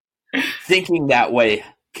thinking that way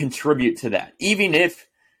contribute to that? Even if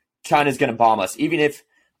China's going to bomb us, even if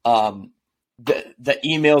the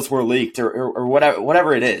emails were leaked or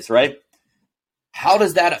whatever it is, right? How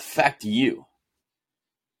does that affect you?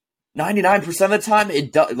 99% of the time,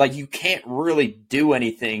 it does. Like, you can't really do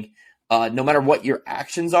anything. No matter what your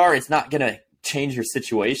actions are, it's not going to change your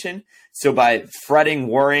situation. So by fretting,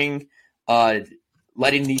 worrying,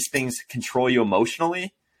 letting these things control you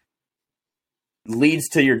emotionally leads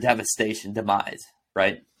to your devastation, demise,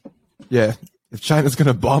 right? Yeah. If China's going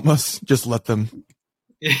to bomb us, just let them.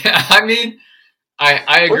 Yeah, I mean,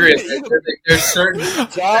 I agree. There's certain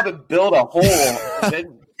job and build a hole, and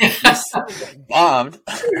then get bombed.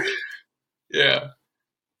 Yeah.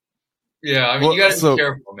 I mean, you got to be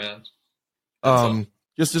careful, man.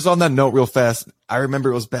 Just on that note, real fast. I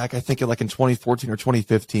remember it was back, I think, in 2014 or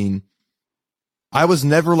 2015. I was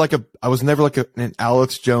never an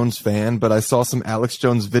Alex Jones fan, but I saw some Alex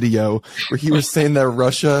Jones video where he was saying that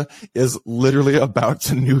Russia is literally about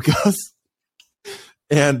to nuke us.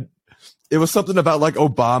 And it was something about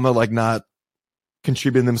Obama, not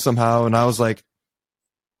contributing them somehow. And I was like,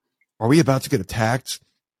 are we about to get attacked?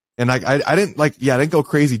 And I didn't go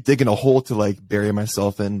crazy digging a hole to bury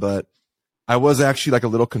myself in, but I was actually a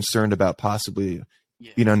little concerned about possibly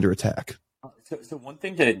being under attack. So one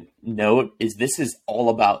thing to note is this is all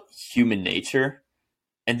about human nature.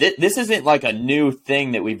 And this isn't a new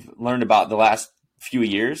thing that we've learned about the last few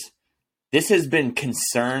years. This has been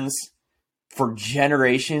concerns for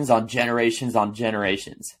generations on generations on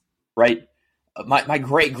generations, right? My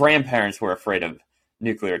great-grandparents were afraid of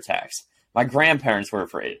nuclear attacks. My grandparents were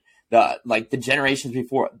afraid. The generations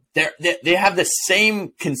before, they have the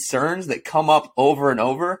same concerns that come up over and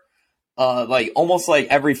over. Almost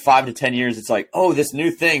every 5 to 10 years, it's oh, this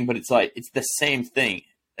new thing, but it's the same thing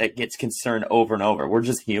that gets concerned over and over. We're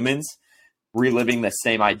just humans reliving the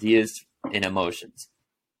same ideas and emotions.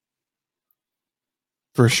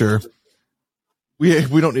 For sure.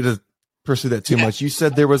 We don't need to pursue that too much. You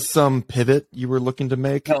said there was some pivot you were looking to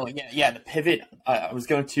make. Oh, yeah. The pivot. I was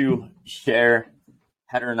going to share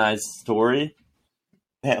Heather and I's story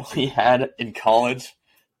that we had in college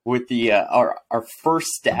with the our first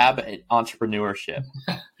stab at entrepreneurship.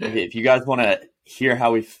 If you guys want to hear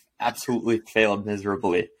how we absolutely failed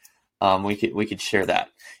miserably, we could share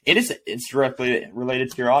that. It's directly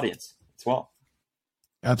related to your audience as well.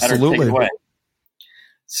 Absolutely. Heather, take it away.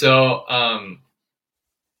 So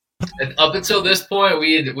up until this point,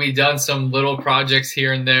 we'd done some little projects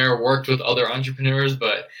here and there, worked with other entrepreneurs,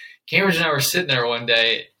 but Cambridge and I were sitting there one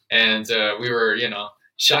day, and we were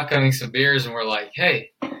shotgunning some beers, and we're like,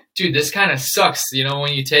 hey, dude, this kind of sucks.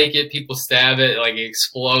 When you take it, people stab it, it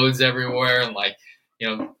explodes everywhere, and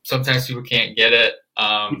sometimes people can't get it.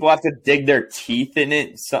 People have to dig their teeth in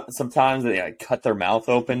it. Sometimes they cut their mouth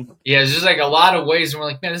open. Yeah, it's just a lot of ways, and we're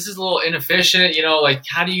like, man, this is a little inefficient.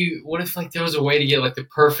 What if there was a way to get the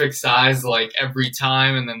perfect size every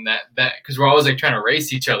time, and then that because we're always trying to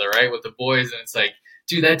race each other, right, with the boys, and it's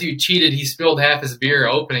dude, that dude cheated. He spilled half his beer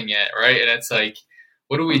opening it, right? And it's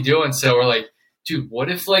what are we doing? So we're like, dude,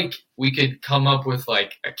 what if we could come up with a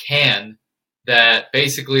can that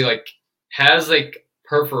basically has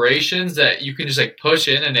perforations that you can just push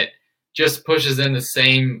in, and it just pushes in the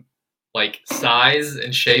same size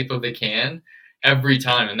and shape of the can every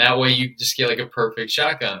time, and that way you just get a perfect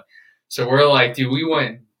shotgun. So we're dude, we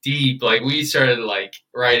went deep. We started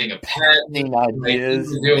writing a patent,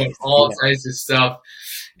 ideas, doing all types of stuff,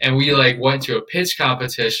 and we went to a pitch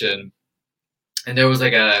competition, and there was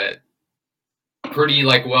a pretty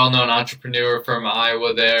well-known entrepreneur from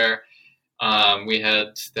Iowa there. We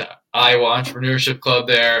had the Iowa Entrepreneurship Club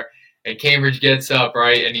there, and Cambridge gets up,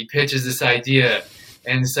 right, and he pitches this idea,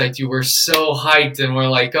 and it's dude, we're so hyped, and we're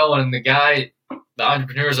and the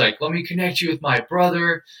entrepreneur's let me connect you with my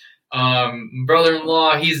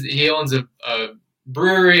brother-in-law. He owns a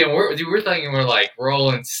brewery, and we're thinking we're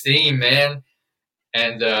rolling steam, man,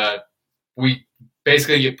 and we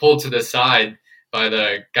basically get pulled to the side by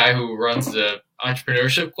the guy who runs the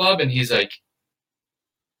entrepreneurship club, and he's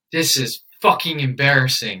this is fucking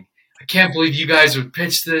embarrassing. I can't believe you guys would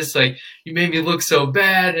pitch this. Like, you made me look so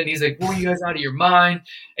bad. And he's like, were you guys out of your mind?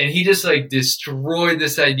 And he just like destroyed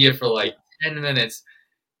this idea for like 10 minutes.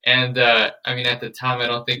 And I mean, at the time, I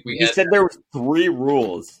don't think we He had. said there were 3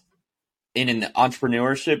 rules in an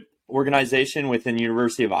entrepreneurship organization within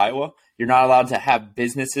University of Iowa. You're not allowed to have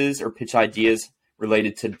businesses or pitch ideas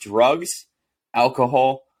related to drugs,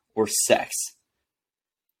 alcohol, or sex.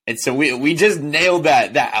 And so we just nailed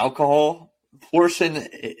that alcohol portion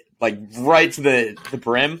like right to the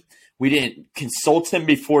brim. We didn't consult him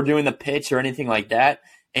before doing the pitch or anything like that.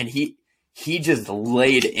 And he just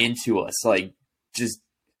laid into us, like, just,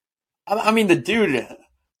 I mean, the dude a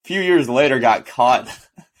few years later got caught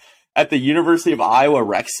at the University of Iowa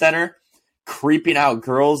Rec Center creeping out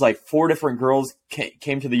girls. Like 4 different girls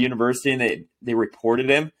came to the university and they reported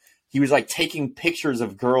him. He was like taking pictures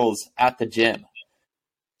of girls at the gym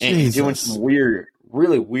and doing some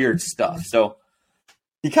really weird stuff. So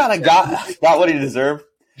he kind of got what he deserved.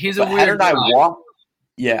 He's a weird guy.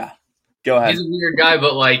 Yeah, go ahead. He's a weird guy,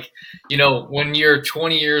 but like, you know, when you're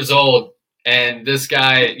 20 years old and this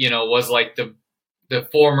guy, you know, was like the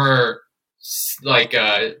former like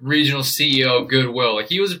regional CEO of Goodwill, like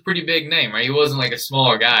he was a pretty big name, right? He wasn't like a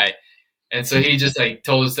smaller guy. And so he just like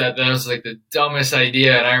told us that was like the dumbest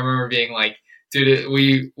idea. And I remember being like, dude,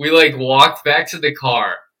 we like walked back to the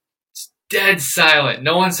car. It's dead silent.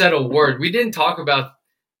 No one said a word. We didn't talk about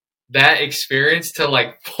that experience till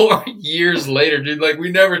like 4 years later, dude. Like we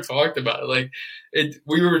never talked about it. Like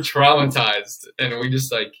we were traumatized, and we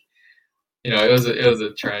just like, you know, it was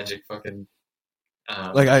a tragic fucking.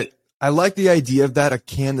 Like I like the idea of that, a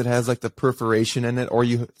can that has like the perforation in it, or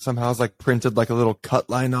you somehow has like printed like a little cut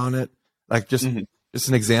line on it. Like just an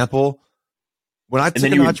example. When I took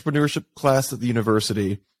an entrepreneurship class at the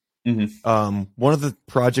university, one of the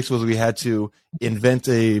projects was we had to invent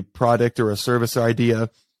a product or a service or idea.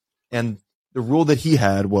 And the rule that he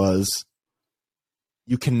had was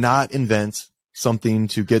you cannot invent something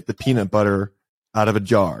to get the peanut butter out of a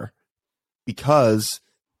jar, because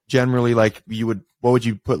generally, like, what would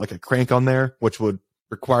you put, like a crank on there, which would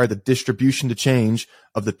require the distribution to change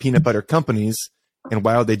of the peanut butter companies. And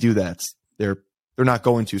why would they do that? They're not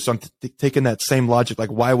going to. So I'm taking that same logic.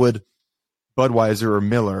 Like, why would Budweiser or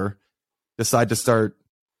Miller decide to start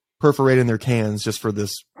perforating their cans just for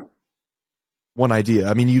this one idea?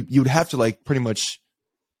 I mean, you'd have to like pretty much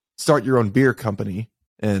start your own beer company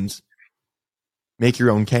and make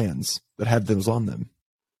your own cans that have those on them.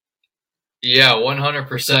 Yeah,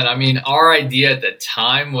 100%. I mean, our idea at the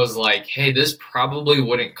time was like, hey, this probably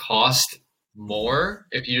wouldn't cost more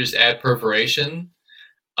if you just add perforation.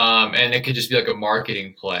 And it could just be like a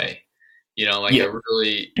marketing play, you know, like a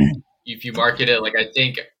really, if you market it, like, I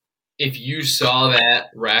think if you saw that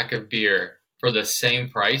rack of beer for the same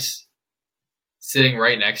price sitting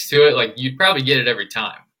right next to it, like, you'd probably get it every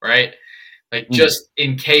time, right? Like, just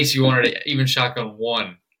in case you wanted to even shotgun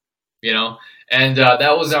one, you know? And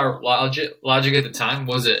that was our logic at the time.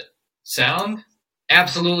 Was it sound?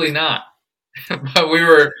 Absolutely not. But we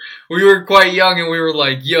were quite young, and we were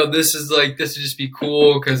like, yo, this would just be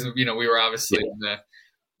cool, because, you know, we were obviously in the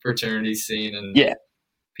fraternity scene, and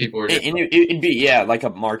people were just, and it'd be like a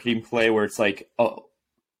marketing play where it's like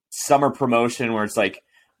summer promotion where it's like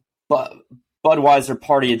Budweiser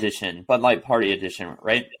Party Edition, Bud Light Party Edition,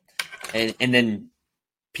 right? And then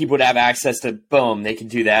people would have access to, boom, they could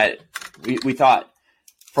do that. We thought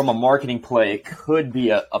from a marketing play, it could be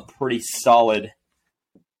a pretty solid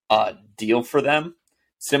deal for them.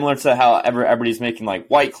 Similar to how everybody's making like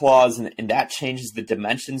White Claws, and that changes the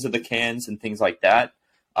dimensions of the cans and things like that.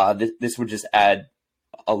 This would just add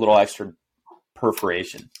a little extra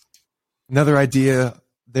perforation. Another idea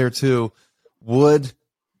there too, would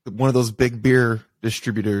one of those big beer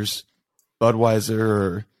distributors, Budweiser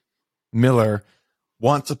or Miller,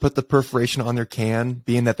 want to put the perforation on their can,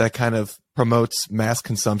 being that kind of promotes mass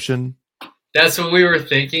consumption? That's what we were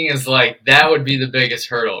thinking, is like, that would be the biggest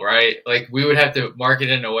hurdle, right? Like, we would have to market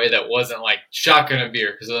it in a way that wasn't like shotgun a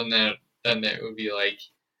beer, because then it would be like,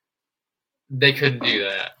 they couldn't do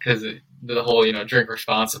that because the whole, you know, drink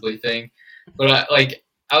responsibly thing. But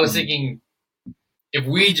I was thinking, if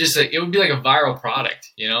we just, it would be like a viral product,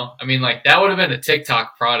 you know? I mean, like, that would have been a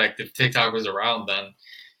TikTok product if TikTok was around then.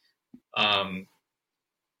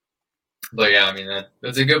 But yeah, I mean,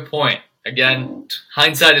 that's a good point. Again,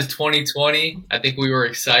 hindsight is 2020. I think we were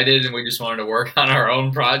excited and we just wanted to work on our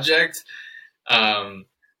own project.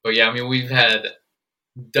 But yeah, I mean, we've had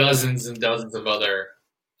dozens and dozens of other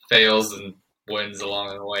fails and wins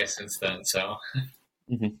along the way since then. So,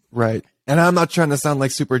 right. And I'm not trying to sound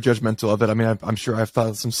like super judgmental of it. I mean, I'm sure I've thought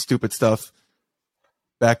of some stupid stuff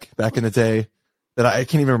back in the day that I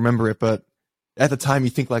can't even remember it, but at the time you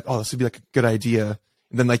think like, oh, this would be like a good idea.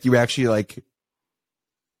 And then like you actually like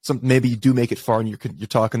maybe you do make it far and you're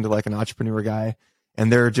talking to like an entrepreneur guy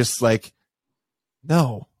and they're just like,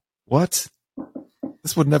 no, what?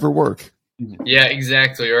 This would never work. Yeah,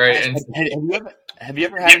 exactly. Right. And have you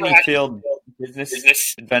ever had any failed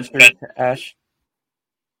business adventures, Ash?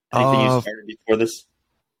 Anything you started before this?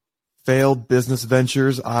 Failed business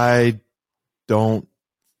ventures? I don't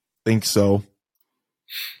think so.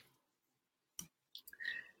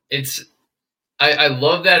 I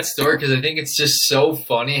love that story because I think it's just so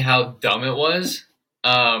funny how dumb it was.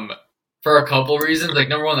 For a couple reasons. Like,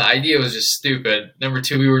 number one, the idea was just stupid. Number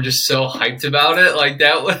two, we were just so hyped about it. Like,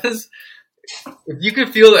 that was, if you could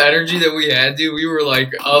feel the energy that we had, dude, we were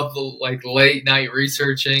like up like late night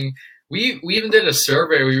researching. We even did a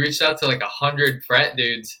survey. We reached out to like 100 frat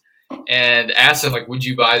dudes and asked them like, would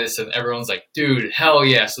you buy this? And everyone's like, dude, hell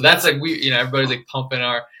yeah. So that's like, everybody's like pumping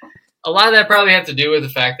a lot of that probably had to do with the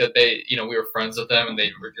fact that they, we were friends with them and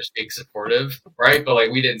they were just being supportive, right? But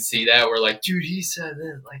like, we didn't see that. We're like, dude, he said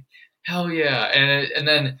that, like, hell yeah. And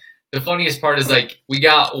then the funniest part is like, we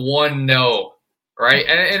got one no, right?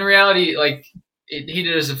 And in reality, like, he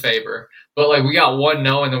did us a favor, but like, we got one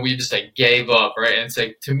no and then we just like gave up, right? And it's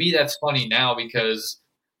like, to me, that's funny now because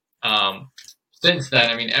since then,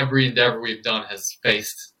 I mean, every endeavor we've done has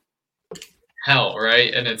faced hell,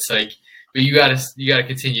 right? And it's like, but you gotta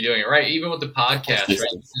continue doing it, right? Even with the podcast, right?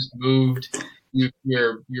 You just moved.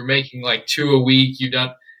 You're making like 2 a week. You've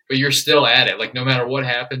done, but you're still at it. Like, no matter what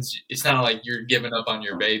happens, it's not like you're giving up on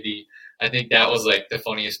your baby. I think that was like the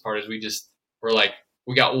funniest part is we're like,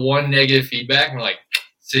 we got one negative feedback and we're like,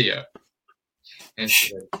 see ya. And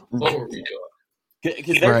she's like, what were we doing?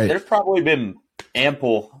 Because there's probably been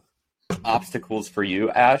ample obstacles for you,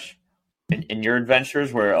 Ash, in your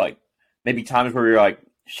adventures where like maybe times where you're like,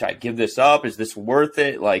 should I give this up? Is this worth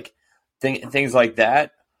it? Like things like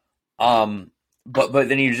that. But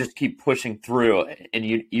then you just keep pushing through, and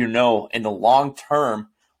you know in the long term,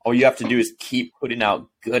 all you have to do is keep putting out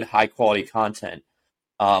good, high quality content,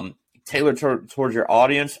 tailored towards your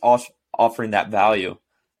audience, offering that value,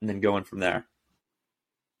 and then going from there.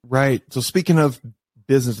 Right. So speaking of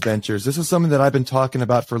business ventures, this is something that I've been talking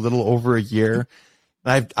about for a little over a year.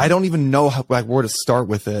 I don't even know where to start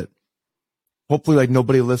with it. Hopefully, like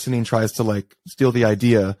nobody listening tries to like steal the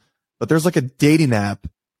idea, but there's like a dating app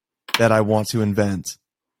that I want to invent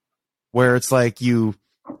where it's like you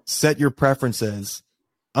set your preferences.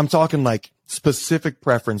 I'm talking like specific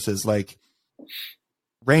preferences, like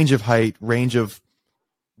range of height, range of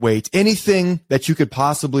weight, anything that you could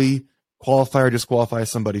possibly qualify or disqualify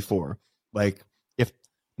somebody for. Like if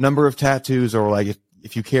number of tattoos or like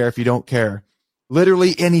if you care, if you don't care,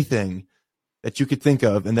 literally anything that you could think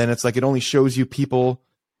of. And then it's like, it only shows you people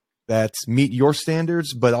that meet your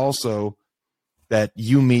standards, but also that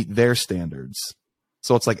you meet their standards.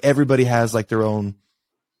 So it's like everybody has like their own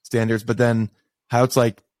standards, but then how it's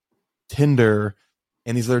like Tinder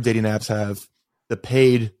and these other dating apps have the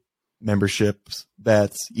paid memberships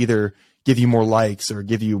that either give you more likes or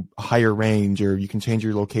give you a higher range, or you can change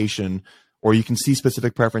your location, or you can see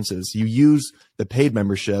specific preferences. You use the paid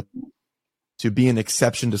membership to be an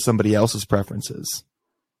exception to somebody else's preferences.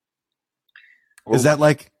 Is that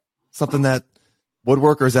like something that would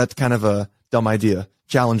work, or is that kind of a dumb idea?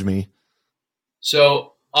 Challenge me.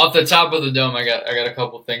 So off the top of the dome, I got a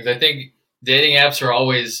couple things. I think dating apps are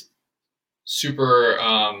always super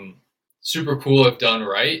cool if done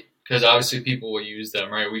right, because obviously people will use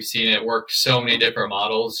them, right? We've seen it work so many different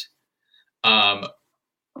models. The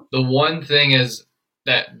one thing is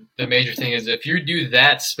that the major thing is if you do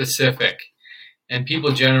that specific, and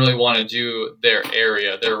people generally want to do their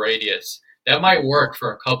area, their radius, that might work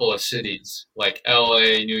for a couple of cities like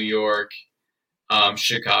LA, New York,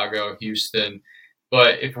 Chicago, Houston.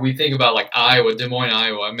 But if we think about like Iowa, Des Moines,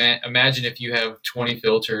 Iowa, imagine if you have 20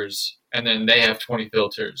 filters and then they have 20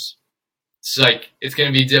 filters. It's like, it's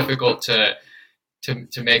going to be difficult to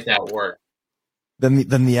make that work. Then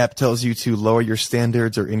the app tells you to lower your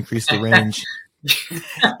standards or increase the range.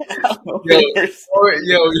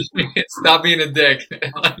 yo, stop being a dick.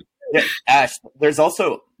 Yeah, Ash, there's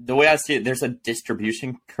also, the way I see it, there's a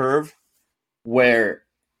distribution curve where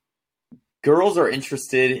girls are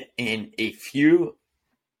interested in a few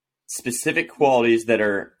specific qualities that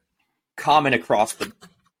are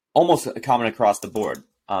almost common across the board.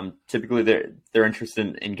 Typically, they're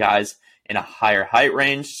interested in guys in a higher height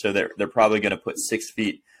range, so they're probably going to put 6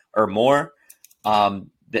 feet or more.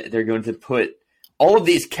 They're going to put all of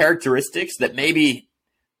these characteristics that maybe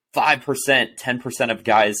 5%, 10% of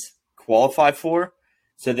guys qualify for.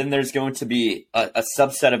 So then there's going to be a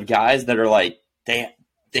subset of guys that are like, they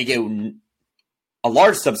get a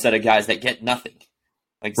large subset of guys that get nothing,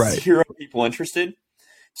 like Right. 0 people interested.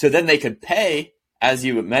 So then they could pay, as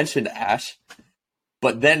you mentioned, Ash.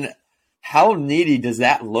 But then how needy does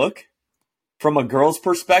that look from a girl's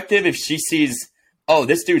perspective if she sees, oh,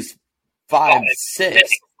 this dude's 5'6",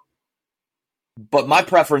 but my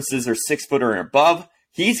preferences are 6 foot or above.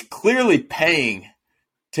 He's clearly paying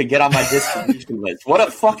to get on my distribution list. What a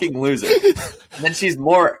fucking loser. And then she's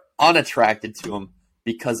more unattracted to him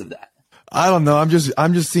because of that. I don't know. I'm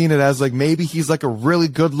just seeing it as like maybe he's like a really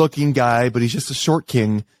good looking guy, but he's just a short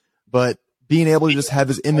king. But being able to just have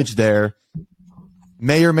his image there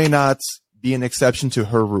may or may not be an exception to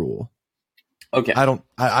her rule. Okay. I don't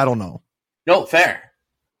know. No, fair.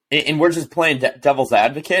 And we're just playing devil's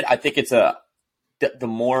advocate. I think it's the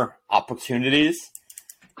more opportunities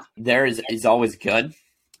there is always good.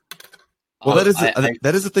 Well, that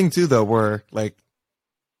is the thing too, though, where like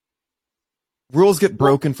rules get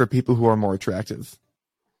broken for people who are more attractive.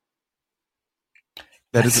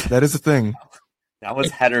 That is a thing. That was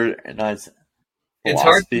Header and I's It's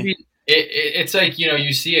hard to philosophy. be. It's like,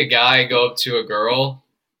 you see a guy go up to a girl,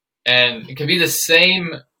 and it could be the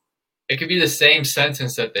same. It could be the same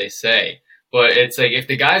sentence that they say, but it's like if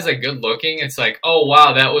the guy's like good looking, it's like, oh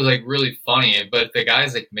wow, that was like really funny. But if the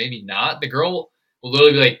guy's like maybe not, the girl will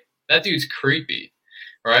literally be like, that dude's creepy,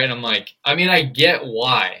 right? And I'm like, I mean, I get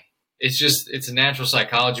why. It's a natural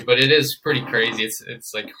psychology, but it is pretty crazy.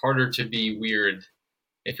 It's like harder to be weird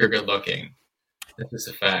if you're good looking. That's just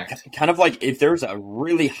a fact. Kind of like if there's a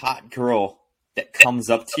really hot girl that comes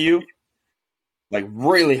up to you, like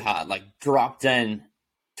really hot, like dropped in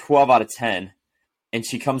 12 out of 10, and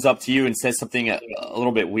she comes up to you and says something a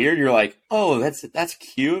little bit weird, you're like, oh, that's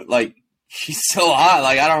cute. Like, she's so hot.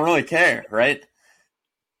 Like, I don't really care, right?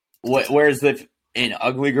 Whereas if an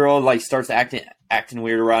ugly girl like starts acting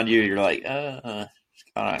weird around you, you're like, kinda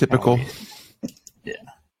Typical. weird. Yeah.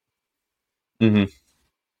 Mm-hmm.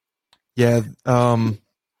 Yeah,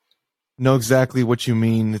 know exactly what you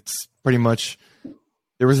mean. It's pretty much,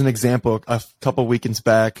 there was an example a couple weekends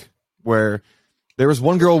back where there was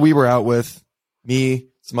one girl we were out with, me,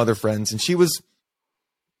 some other friends, and she was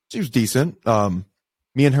decent. Me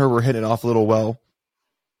and her were hitting it off a little well,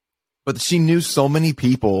 but she knew so many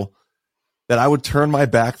people that I would turn my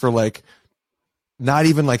back for like not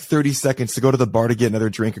even like 30 seconds to go to the bar to get another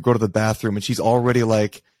drink or go to the bathroom, and she's already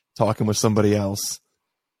like talking with somebody else.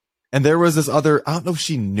 And there was this other, I don't know if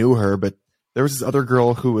she knew her, but there was this other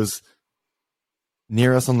girl who was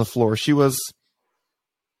near us on the floor. She was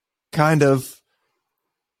kind of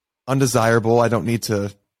undesirable. I don't need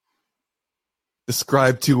to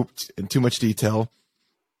describe too much detail.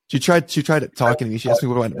 She tried talking to me. She asked me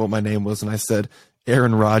what my name was, and I said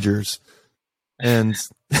Aaron Rodgers. And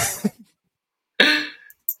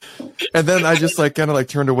and then I just like kind of like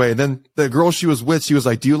turned away. And then the girl she was with, she was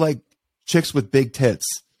like, "Do you like chicks with big tits?"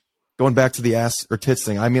 Going back to the ass or tits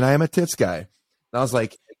thing. I mean, I am a tits guy. And I was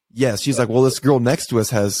like, yes. She's like, well, this girl next to us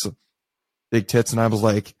has big tits. And I was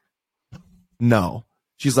like, no.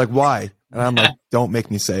 She's like, why? And I'm like, don't make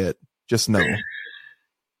me say it. Just no.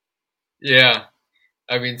 Yeah.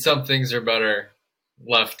 I mean, some things are better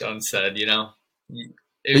left unsaid, you know?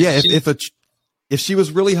 If she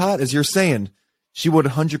was really hot, as you're saying, she would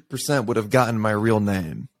 100% would have gotten my real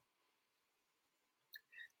name.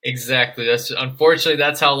 Exactly. Unfortunately,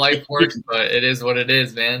 that's how life works, but it is what it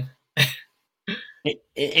is, man.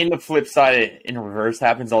 In the flip side, in reverse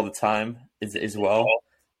happens all the time as well.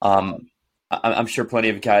 I'm sure plenty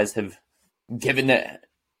of guys have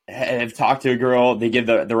talked to a girl, they give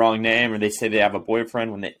the wrong name, or they say they have a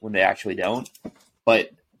boyfriend when they actually don't. But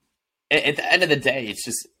at the end of the day, it's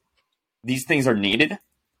just these things are needed.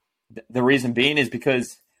 The reason being is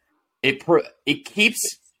because it keeps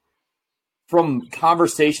from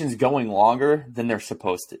conversations going longer than they're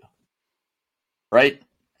supposed to, right?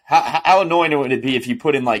 How annoying would it be if you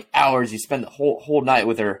put in like hours, you spend the whole night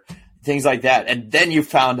with her, things like that, and then you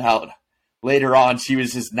found out later on she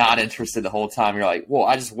was just not interested the whole time. You're like, well,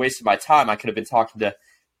 I just wasted my time. I could have been talking to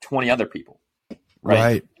 20 other people.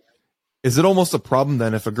 Right? Is it almost a problem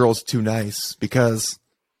then if a girl's too nice? Because,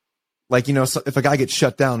 like, you know, if a guy gets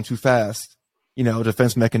shut down too fast, you know,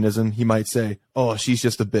 defense mechanism, he might say, oh, she's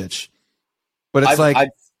just a bitch. But it's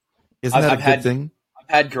isn't that a good thing? I've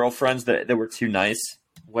had girlfriends that were too nice,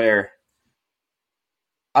 where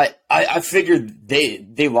I figured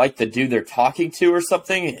they like the dude they're talking to or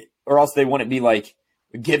something, or else they wouldn't be like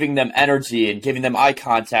giving them energy and giving them eye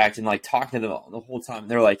contact and like talking to them the whole time.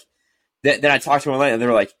 They're like, then I talked to them later and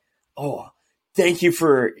they're like, oh, thank you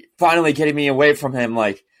for finally getting me away from him.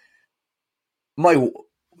 Like, I'm like,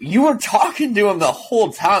 you were talking to him the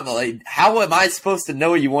whole time. Like, how am I supposed to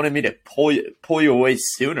know you wanted me to pull you away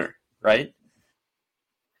sooner, right?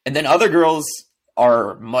 And then other girls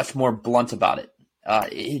are much more blunt about it.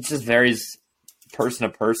 It just varies person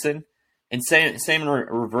to person. And same in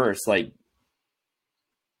reverse. Like,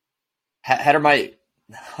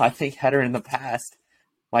 I think Header in the past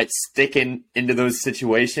might stick into those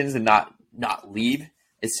situations and not leave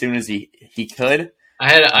as soon as he could. I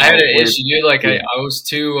had an issue, dude. Like I was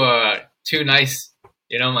too nice,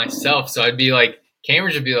 myself. So I'd be like,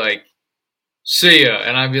 Cambridge would be like, "See ya,"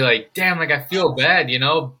 and I'd be like, "Damn, like I feel bad,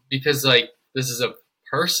 because like this is a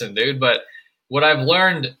person, dude." But what I've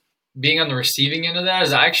learned being on the receiving end of that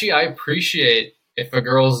is I appreciate if a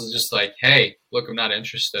girl's just like, "Hey, look, I'm not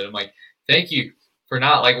interested." I'm like, "Thank you for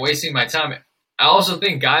not like wasting my time." I also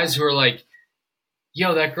think guys who are like,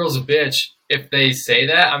 "Yo, that girl's a bitch," if they say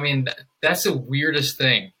that, I mean, that's the weirdest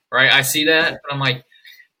thing, right? I see that, and I'm like,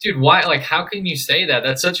 dude, why? Like, how can you say that?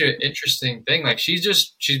 That's such an interesting thing. Like, she's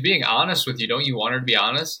being honest with you. Don't you want her to be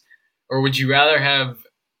honest? Or would you rather have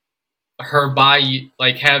her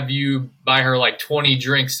have you buy her like 20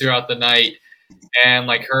 drinks throughout the night and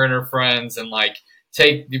like her and her friends and like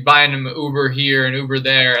buying them Uber here and Uber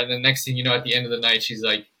there. And then next thing you know, at the end of the night, she's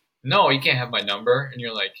like, "No, you can't have my number." And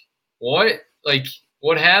you're like, "What? Like,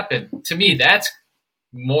 what happened?" To me, that's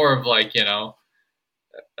more of like,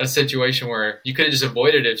 a situation where you could have just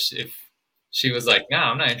avoided it if she was like,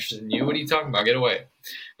 "Nah, I'm not interested in you. What are you talking about? Get away."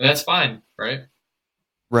 And that's fine, right?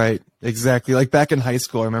 Right, exactly. Like back in high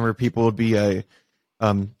school, I remember people would be trying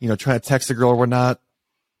to text a girl or whatnot.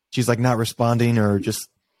 She's like not responding or just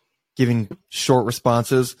giving short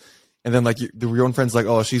responses, and then like your own friend's like,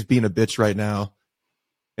 "Oh, she's being a bitch right now."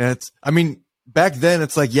 And back then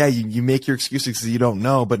it's like, yeah, you make your excuses because you don't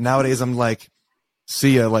know. But nowadays I'm like,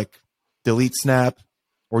 "See ya," like delete Snap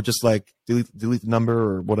or just like delete the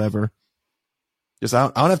number or whatever. Just I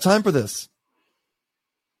don't have time for this.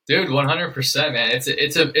 Dude, 100%, man.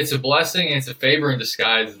 It's a blessing and it's a favor in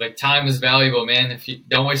disguise. Like, time is valuable, man. If you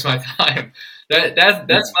don't waste my time,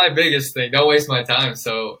 that's my biggest thing. Don't waste my time.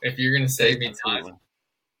 So if you're gonna save me time,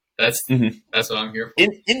 that's what I'm here for.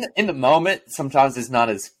 In the moment, sometimes it's not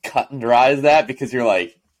as cut and dry as that because you're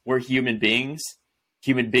like, we're human beings.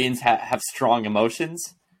 Human beings have strong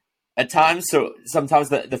emotions at times. So sometimes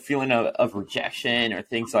the feeling of rejection or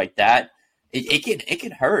things like that, it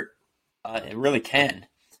can hurt. It really can.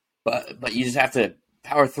 But you just have to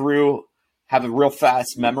power through, have a real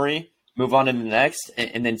fast memory, move on to the next,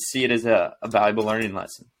 and then see it as a valuable learning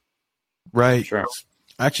lesson. Right. Sure.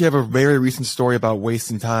 I actually have a very recent story about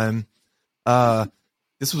wasting time.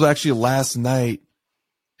 This was actually last night.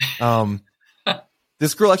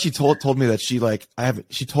 This girl actually told me that she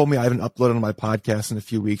told me I haven't uploaded on my podcast in a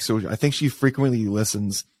few weeks, so I think she frequently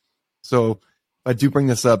listens. So if I do bring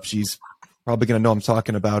this up, she's probably gonna know I'm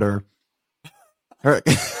talking about her.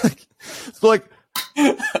 So like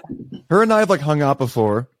her and I have like hung out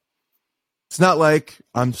before. It's not like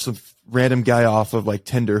I'm some random guy off of like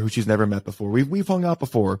Tinder who she's never met before. We've hung out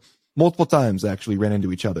before multiple times, actually ran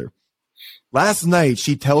into each other. Last night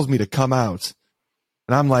she tells me to come out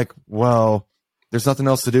and I'm like, well, there's nothing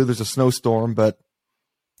else to do. There's a snowstorm, but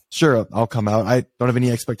sure, I'll come out. I don't have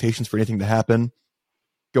any expectations for anything to happen.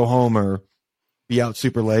 Go home or be out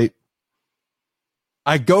super late.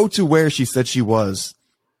 I go to where she said she was,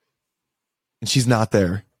 and she's not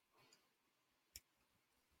there.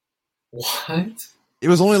 What? It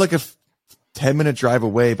was only like a 10-minute drive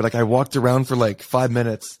away, but like I walked around for like 5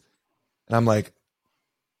 minutes, and I'm like,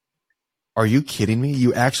 are you kidding me?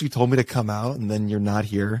 You actually told me to come out, and then you're not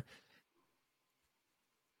here?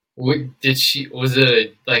 What did she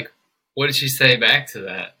say back to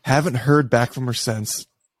that? Haven't heard back from her since.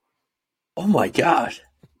 Oh my God.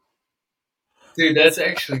 Dude, that's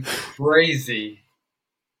actually crazy.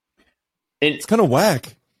 It's kind of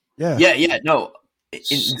whack. Yeah. Yeah. No.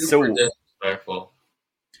 Super disrespectful.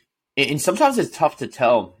 And sometimes it's tough to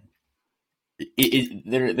tell.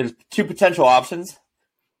 There's two potential options.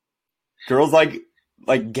 Girls like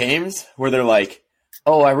games where they're like,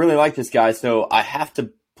 "Oh, I really like this guy, so I have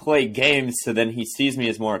to play games so then he sees me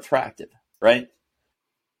as more attractive," right?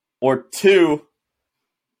 Or two,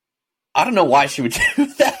 I don't know why she would do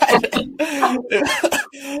that.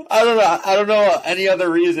 I don't know any other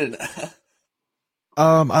reason.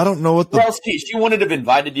 I don't know what Or else she wouldn't have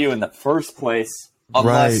invited you in the first place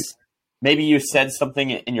unless maybe you said something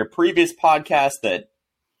in your previous podcast that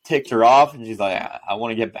ticked her off and she's like, I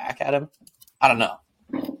want to get back at him. I don't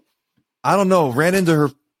know. Ran into her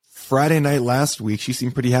Friday night last week. She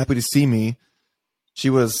seemed pretty happy to see me. She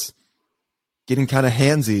was getting kind of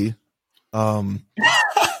handsy.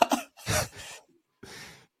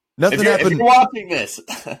 Nothing If happened. you're watching this,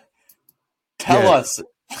 tell Yeah. us.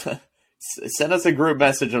 Send us a group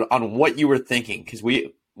message on what you were thinking, because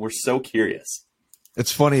we're so curious.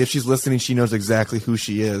 It's funny, if she's listening, she knows exactly who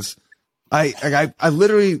she is. I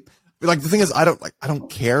literally, like, the thing is, I don't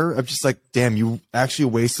care. I'm just like, damn, you actually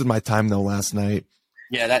wasted my time though last night.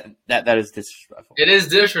 Yeah, that is disrespectful. It is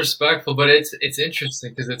disrespectful, but it's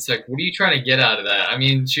interesting because it's like, what are you trying to get out of that? I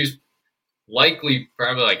mean, she's likely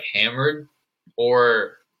probably like hammered,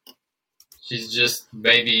 or she's just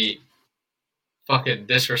maybe fucking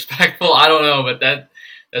disrespectful. I don't know, but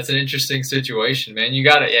that's an interesting situation, man. You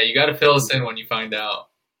gotta fill us in when you find out.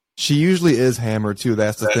 She usually is hammered too.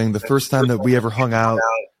 That's the thing. The first time that we ever hung out,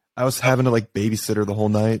 I was having to like babysit her the whole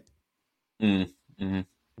night. Mm-hmm.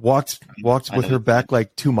 Walked with her back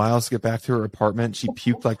like 2 miles to get back to her apartment. She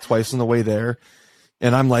puked like twice on the way there.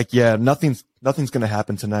 And I'm like, yeah, nothing's going to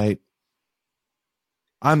happen tonight.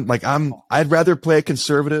 I'd rather play it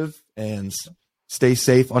conservative and stay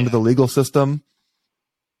safe under the legal system.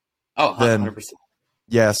 Oh, 100%.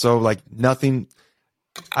 Yeah. So like nothing,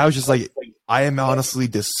 I was just like, I am honestly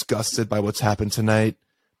disgusted by what's happened tonight.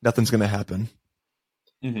 Nothing's going to happen.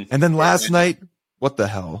 Mm-hmm. And then last night, what the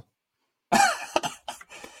hell?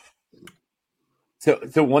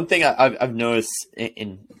 So one thing I've noticed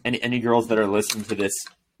in any girls that are listening to this,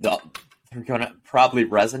 they're going to probably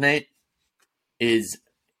resonate, is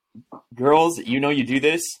girls, you do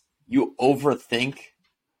this, you overthink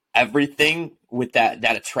everything with that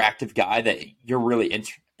attractive guy that you're really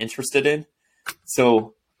interested in.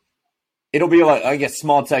 So it'll be like, I guess,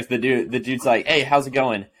 small text, the dude's like, hey, how's it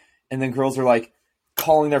going? And then girls are like,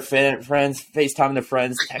 calling their friends, FaceTiming their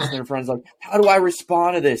friends, texting their friends, like, how do I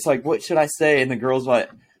respond to this? Like, what should I say? And the girls are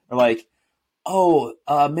like, oh,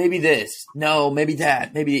 maybe this. No, maybe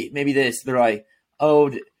that. Maybe this. They're like, oh,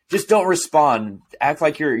 just don't respond. Act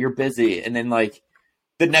like you're busy. And then, like,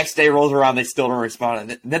 the next day rolls around, they still don't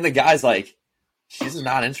respond. And then the guy's like, she's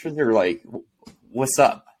not interested. Or like, what's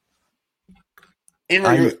up?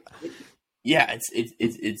 Yeah,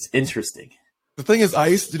 it's interesting. The thing is, I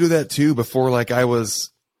used to do that too before, like, I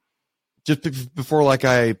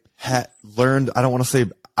had learned. I don't want to say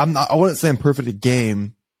I wouldn't say I'm perfect at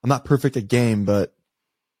game. I'm not perfect at game, but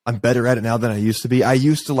I'm better at it now than I used to be. I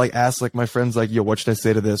used to like ask like my friends, like, yo, what should I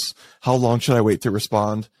say to this? How long should I wait to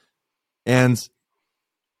respond? And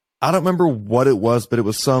I don't remember what it was, but it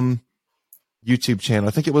was some YouTube channel.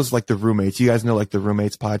 I think it was like The Roommates. You guys know like The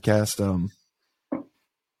Roommates podcast.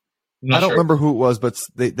 I don't remember who it was, but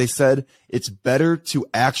they said it's better to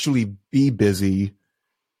actually be busy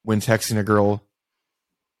when texting a girl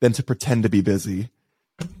than to pretend to be busy.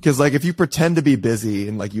 Because like if you pretend to be busy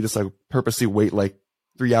and like you just like purposely wait like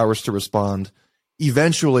 3 hours to respond,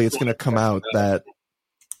 eventually it's gonna come out that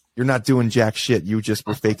you're not doing jack shit. You just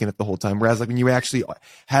were faking it the whole time. Whereas like when you actually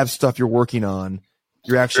have stuff you're working on,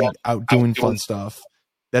 you're actually out doing fun stuff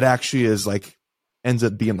that actually is like ends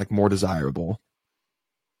up being like more desirable.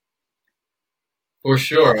 For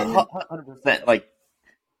sure. 100%. Like,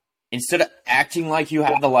 instead of acting like you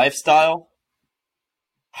have the lifestyle,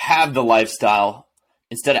 have the lifestyle.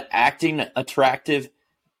 Instead of acting attractive,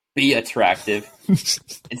 be attractive.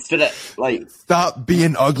 Instead of, like... Stop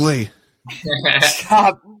being ugly.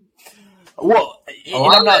 Stop. Well,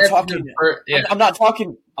 I'm not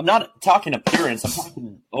talking... I'm not talking appearance. I'm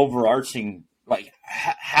talking overarching, like,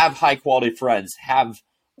 have high-quality friends. Have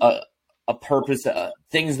a purpose,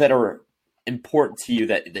 things that are important to you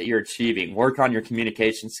that you're achieving. Work on your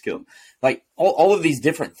communication skill, like all of these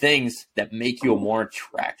different things that make you a more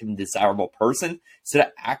attractive and desirable person. Instead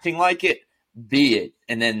of acting like it, be it,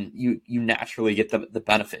 and then you naturally get the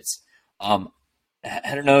benefits.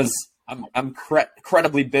 Heather knows I'm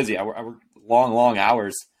incredibly busy. I work long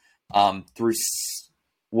hours through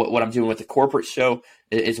what I'm doing with the corporate show,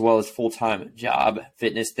 as well as full-time job,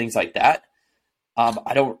 fitness, things like that.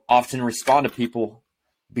 I don't often respond to people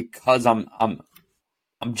because I'm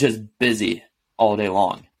just busy all day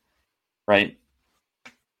long, right?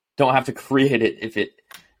 Don't have to create it if it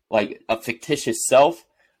like a fictitious self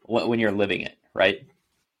when you're living it, right?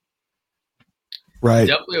 Right. It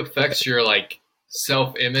definitely affects your like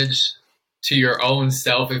self-image to your own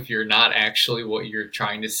self if you're not actually what you're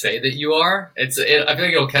trying to say that you are. I feel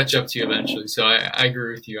like it'll catch up to you eventually. So I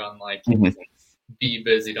agree with you on like be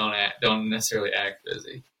busy, don't necessarily act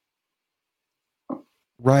busy.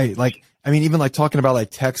 Right. Like, I mean, even like talking about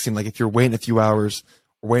like texting, like if you're waiting a few hours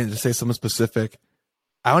or waiting to say something specific,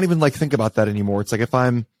 I don't even like think about that anymore. It's like if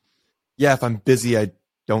I'm busy, I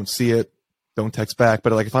don't see it, don't text back.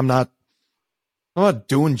 But like if I'm not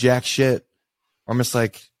doing jack shit, or I'm just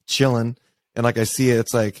like chilling and like I see it,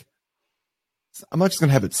 it's like I'm not just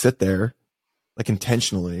gonna have it sit there. like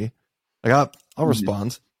intentionally, like I'll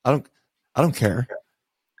respond. I don't care.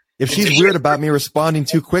 If she's weird about me responding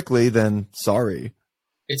too quickly, then sorry.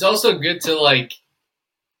 It's also good to like,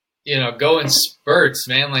 go in spurts,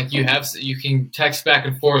 man. Like you can text back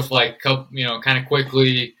and forth like, kind of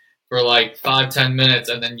quickly for like 5-10 minutes,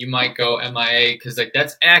 and then you might go MIA because like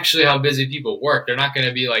that's actually how busy people work. They're not going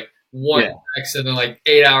to be like one text and then like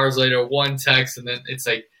 8 hours later one text, and then it's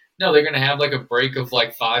like no, they're going to have like a break of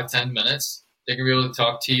like 5-10 minutes. They're going to be able to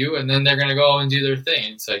talk to you, and then they're going to go and do their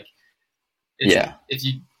thing. It's like,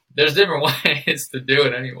 there's different ways to do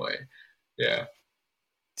it anyway. Yeah.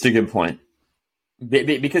 It's a good point.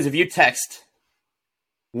 Because if you text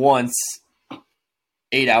once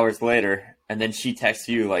 8 hours later, and then she texts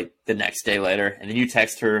you like the next day later, and then you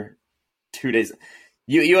text her 2 days,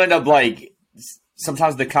 you end up like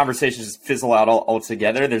sometimes the conversations fizzle out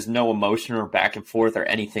altogether. There's no emotion or back and forth or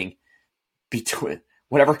anything between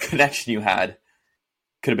whatever connection you had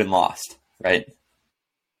could have been lost, right?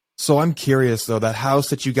 So I'm curious though, that house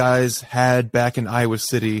that you guys had back in Iowa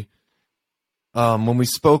City. When we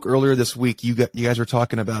spoke earlier this week, you guys were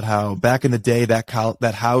talking about how back in the day that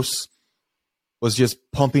house was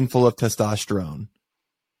just pumping full of testosterone.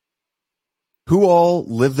 Who all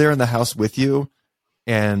lived there in the house with you,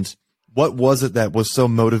 and what was it that was so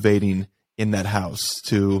motivating in that house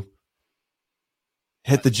to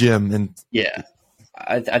hit the gym? And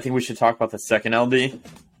I think we should talk about the second LD,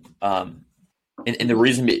 and the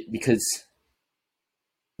reason because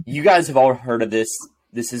you guys have all heard of this.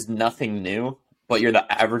 This is nothing new, but you're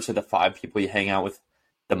the average of the 5 people you hang out with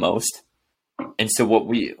the most. And so what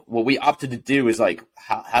we opted to do is like,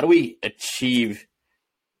 how do we achieve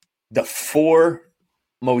the 4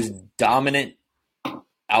 most dominant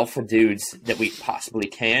alpha dudes that we possibly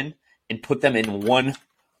can and put them in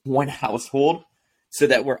one household so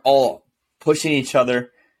that we're all pushing each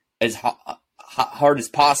other as hard as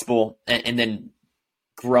possible and then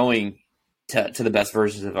growing to the best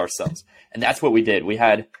versions of ourselves. And that's what we did. We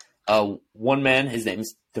had one man, his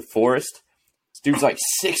name's DeForest. This dude's like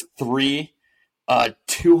 6'3",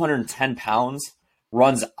 210 pounds,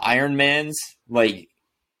 runs Ironmans, like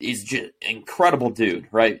he's just incredible dude,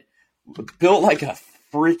 right? Built like a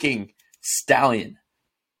freaking stallion.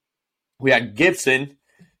 We had Gibson.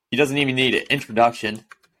 He doesn't even need an introduction.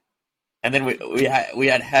 And then we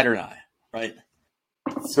had Header and I, right?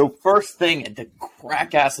 So first thing at the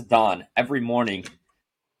crack ass of dawn every morning,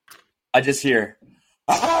 I just hear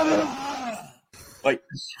like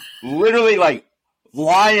literally like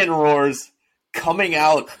lion roars coming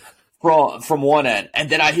out from one end, and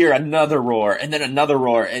then I hear another roar, and then another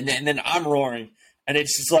roar, and then I'm roaring, and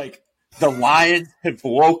it's just like the lions have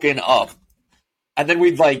woken up, and then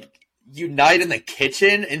we'd like unite in the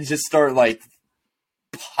kitchen and just start like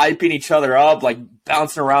hyping each other up, like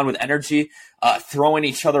bouncing around with energy, throwing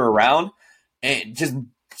each other around, and just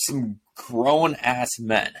some grown ass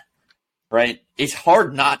men, right? It's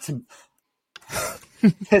hard not to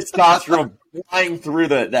testosterone flying through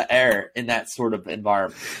the air in that sort of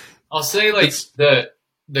environment. I'll say like the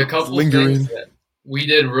couple things that we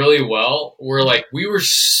did really well were like we were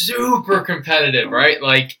super competitive, right?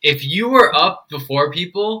 Like if you were up before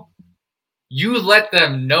people, you let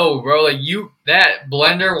them know, bro. Like that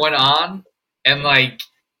blender went on, and like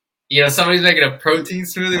somebody's making a protein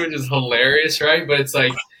smoothie, which is hilarious, right? But it's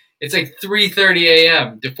like 3:30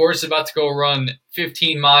 a.m. DeForest is about to go run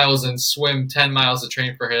 15 miles and swim 10 miles to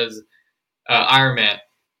train for his Ironman.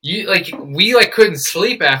 We couldn't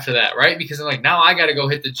sleep after that, right? Because I'm like, now I got to go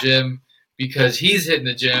hit the gym because he's hitting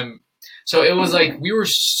the gym. So it was like we were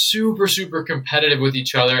super, super competitive with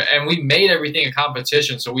each other, and we made everything a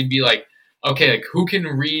competition. So we'd be like, okay, like who can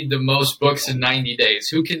read the most books in 90 days?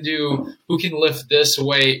 Who can lift this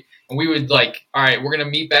weight? And we would like, all right, we're going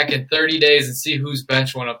to meet back in 30 days and see whose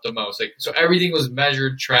bench went up the most. Like, so everything was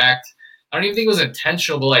measured, tracked. I don't even think it was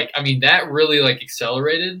intentional, but like, I mean, that really like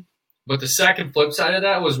accelerated. But the second flip side of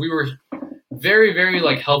that was we were very, very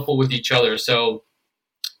like helpful with each other. So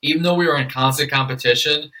even though we were in constant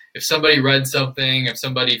competition, if somebody read something, if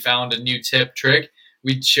somebody found a new tip, trick,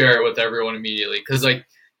 we'd share it with everyone immediately. Because like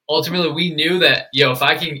ultimately we knew that, if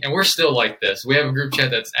I can, and we're still like this, we have a group chat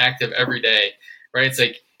that's active every day, right? It's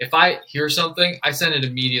like if I hear something, I send it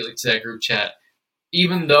immediately to that group chat,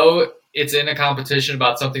 even though it's in a competition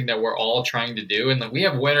about something that we're all trying to do. And like we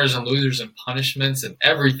have winners and losers and punishments and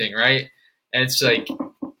everything, right? And it's like,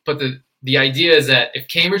 but the idea is that if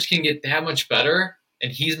Cambridge can get that much better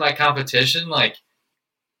and he's my competition, like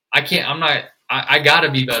I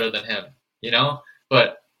gotta be better than him,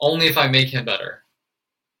 but only if I make him better.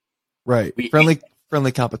 Right.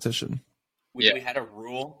 Friendly competition. We had a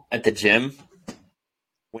rule at the gym.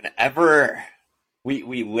 Whenever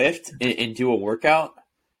we lift and do a workout,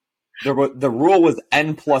 the rule was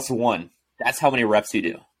N+1. That's how many reps you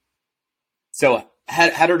do. So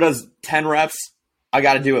Header does 10 reps. I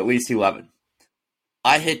got to do at least 11.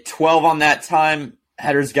 I hit 12 on that time.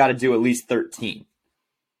 Header's got to do at least 13.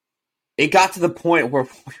 It got to the point where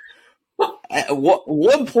at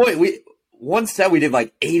one point one set we did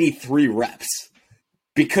like 83 reps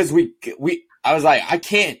because I was like, I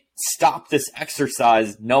can't stop this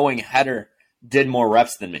exercise knowing Header did more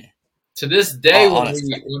reps than me. To this day,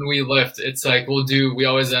 when we lift, it's like we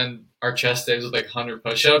always end our chest days with like 100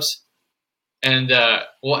 push-ups. And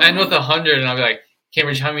we'll end with 100, and I'll be like,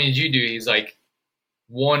 Cambridge, how many did you do? He's like,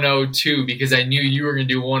 102, because I knew you were going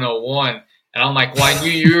to do 101. And I'm like, well, I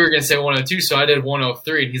knew you were going to say 102, so I did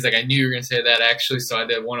 103. And he's like, I knew you were going to say that actually, so I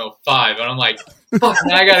did 105. And I'm like, fuck,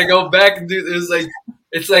 now I got to go back and do this.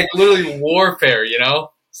 It's like literally warfare, you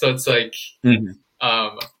know? So it's like,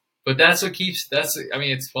 but that's what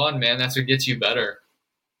it's fun, man. That's what gets you better.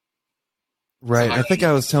 Right. So I think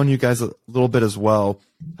I was telling you guys a little bit as well,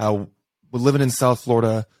 how we're living in South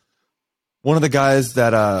Florida. One of the guys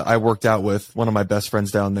that I worked out with, one of my best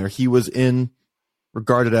friends down there, he was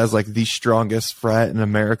regarded as like the strongest frat in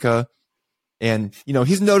America. And, you know,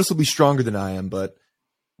 he's noticeably stronger than I am. But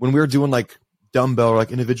when we were doing like dumbbell or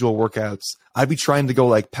like individual workouts, I'd be trying to go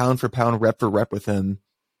like pound for pound, rep for rep with him.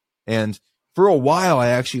 And for a while, I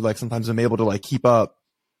actually like sometimes I'm able to like keep up.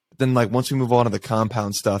 But then like once we move on to the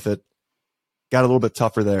compound stuff, it got a little bit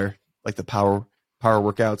tougher there, like the power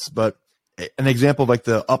workouts. But an example of like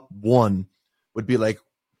the up one would be like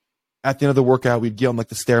at the end of the workout, we'd get on like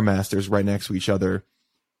the Stairmasters right next to each other.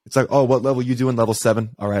 It's like, oh, what level you doing? Level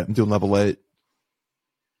 7. All right, I'm doing level 8.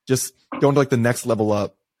 Just going to like the next level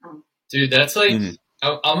up. Dude, that's like,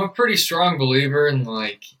 I'm a pretty strong believer in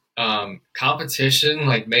like competition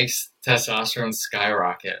like makes testosterone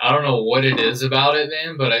skyrocket. I don't know what it is about it,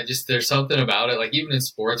 man, but there's something about it. Like even in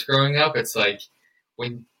sports growing up, it's like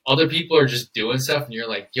when other people are just doing stuff and you're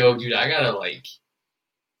like, yo, dude, I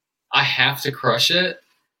have to crush it.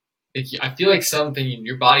 I feel like something in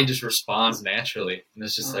your body just responds naturally. And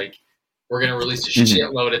it's just like, we're going to release a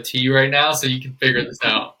shitload of tea right now so you can figure this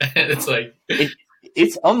out. It's like,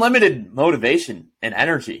 it's unlimited motivation and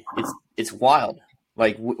energy. It's wild.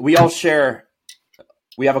 Like we all share,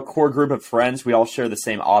 we have a core group of friends. We all share the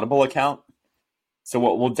same Audible account. So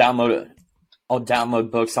we'll download I'll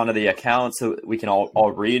download books onto the account so we can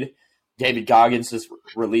all read. David Goggins just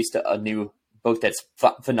released a new book that's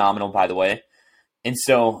phenomenal, by the way. And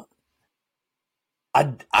so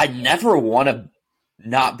I never want to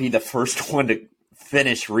not be the first one to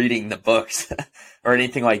finish reading the books or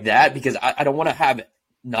anything like that, because I don't want to have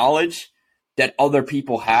knowledge that other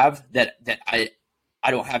people have that I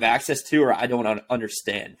don't have access to or I don't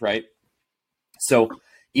understand, right? So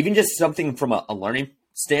even just something from a learning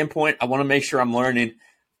standpoint, I want to make sure I'm learning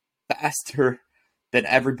faster than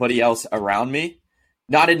everybody else around me.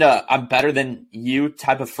 Not in a I'm better than you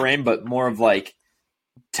type of frame, but more of like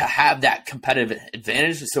to have that competitive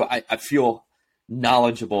advantage so I feel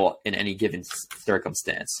knowledgeable in any given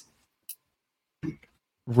circumstance.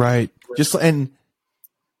 Right. Just and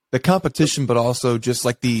the competition, but also just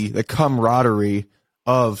like the camaraderie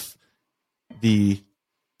of the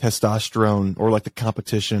testosterone or like the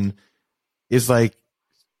competition is like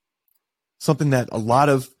something that a lot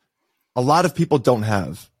of people don't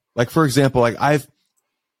have. Like, for example, like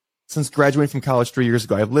since graduating from college 3 years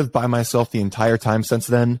ago, I've lived by myself the entire time since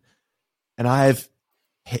then. And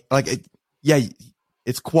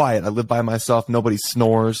it's quiet. I live by myself. Nobody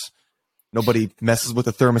snores. Nobody messes with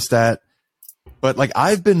the thermostat. But like,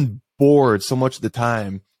 I've been bored so much of the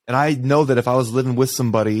time. And I know that if I was living with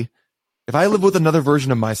somebody, if I lived with another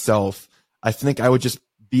version of myself, I think I would just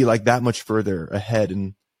be like that much further ahead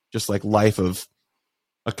in just like life of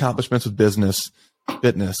accomplishments with business,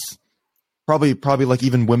 fitness. Probably like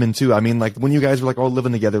even women too. I mean, like when you guys were like all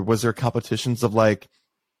living together, was there competitions of like,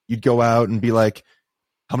 you'd go out and be like,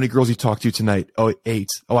 how many girls you talked to tonight? Oh, 8.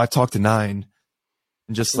 Oh, I talked to 9.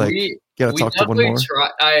 And just like, gotta talk to one more.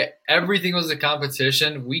 Everything was a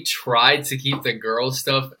competition. We tried to keep the girl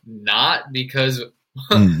stuff not, because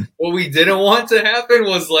what we didn't want to happen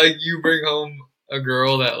was like you bring home a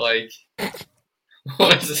girl that like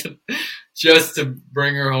was just to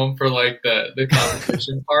bring her home for like the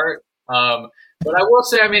competition part. But I will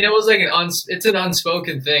say, I mean, it was like it's an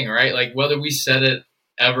unspoken thing, right? Like whether we said it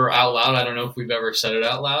ever out loud, I don't know if we've ever said it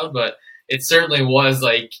out loud, but it certainly was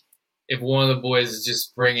like, if one of the boys is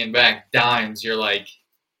just bringing back dimes, you're like,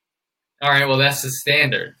 all right, well, that's the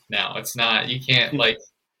standard now. It's not, you can't like,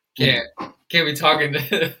 can't be talking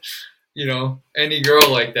to, any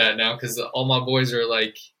girl like that now, because all my boys are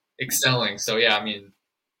like excelling. So yeah, I mean,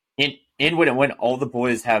 and when all the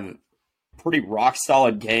boys have pretty rock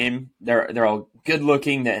solid game, they're all good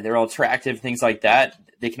looking, they're all attractive, things like that.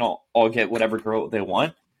 They can all get whatever girl they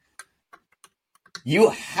want. You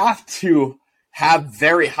have to have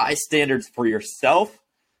very high standards for yourself,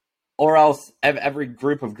 or else every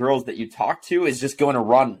group of girls that you talk to is just going to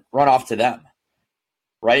run off to them,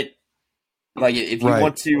 right? Like if you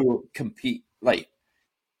want to compete, like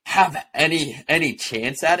have any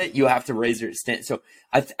chance at it, you have to raise your stand. So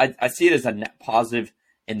I see it as a net positive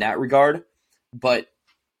in that regard, but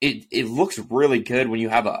it looks really good when you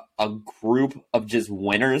have a group of just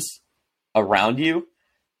winners around you.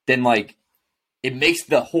 Then like it makes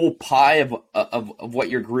the whole pie of what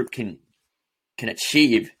your group can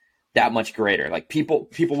achieve that much greater. Like people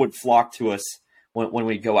would flock to us when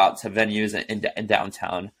we go out to venues and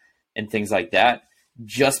downtown and things like that,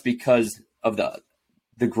 just because of the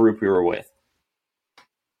group we were with.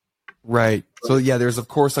 Right. So yeah, there's of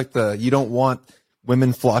course like you don't want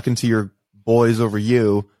women flocking to your boys over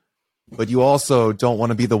you, but you also don't want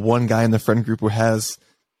to be the one guy in the friend group who has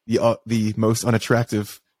the most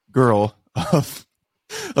unattractive girl of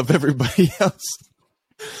everybody else.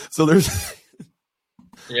 So there's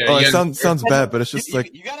it sounds bad, but it's just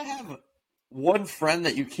like you gotta have one friend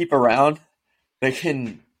that you keep around that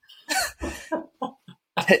can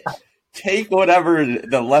take whatever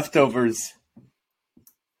the leftovers.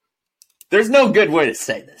 There's no good way to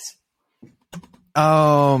say this.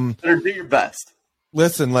 Better do your best.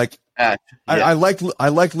 Listen, like yeah. I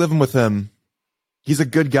like living with him. He's a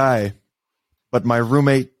good guy, but my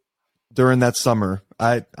roommate during that summer,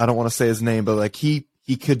 I don't want to say his name, but like he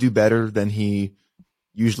could do better than he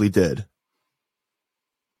usually did.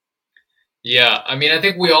 Yeah, I mean, I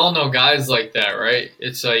think we all know guys like that, right?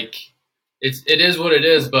 It's like it is what it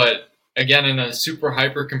is, but again, in a super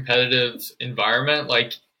hyper competitive environment,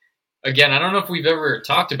 like again, I don't know if we've ever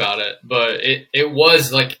talked about it, but it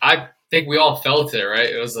was like I think we all felt it, right?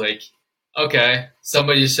 It was like, okay,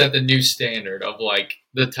 somebody set the new standard of like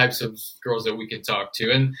the types of girls that we can talk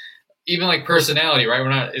to, and even like personality,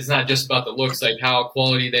 right? It's not just about the looks, like how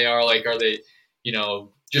quality they are, like are they,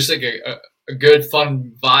 just like a good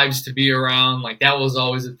fun vibes to be around. Like that was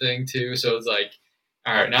always a thing too. So it's like,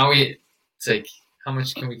 all right, now it's like, how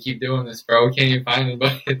much can we keep doing this, bro? We can't even find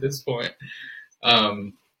anybody at this point.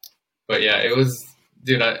 But yeah, it was,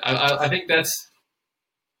 dude, I think that's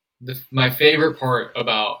my favorite part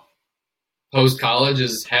about post-college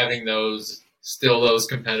is having those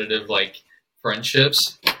competitive like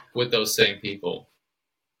friendships with those same people.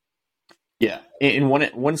 Yeah. And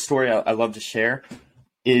one story I love to share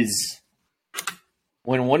is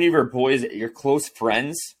when one of your boys, your close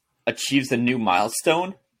friends, achieves a new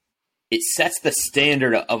milestone, it sets the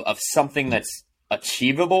standard of something that's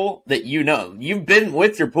achievable that you've been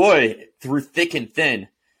with your boy through thick and thin,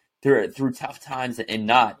 through tough times and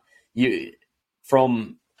not. You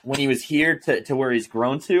from when he was here to where he's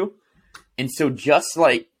grown to. And so just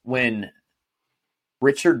like when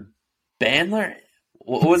Richard Bandler,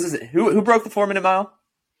 what was his, who broke the 4-minute mile?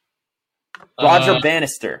 Roger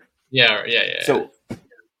Bannister. Yeah. So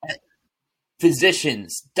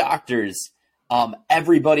physicians, doctors,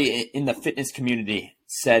 everybody in the fitness community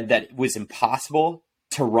said that it was impossible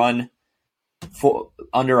to run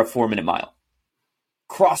under a 4-minute mile.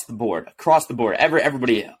 Across the board,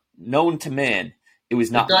 everybody known to man, it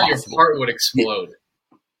was not possible. Your heart would explode.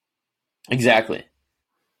 Exactly.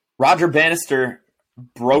 Roger Bannister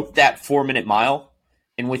broke that 4-minute mile,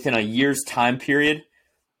 and within a year's time period,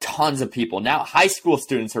 tons of people. Now, high school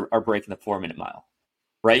students are breaking the 4-minute mile,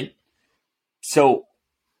 right? So,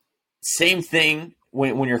 same thing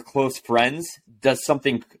when your close friends does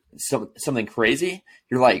something crazy.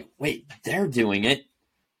 You're like, wait, they're doing it.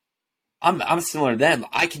 I'm similar to them.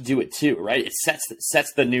 I can do it too, right? It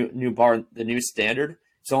sets the new bar, the new standard.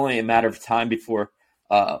 It's only a matter of time before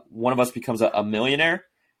one of us becomes a millionaire,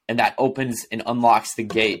 and that opens and unlocks the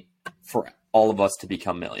gate for all of us to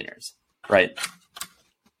become millionaires, right?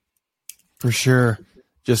 For sure.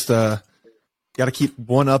 Just got to keep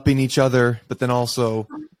one-upping each other, but then also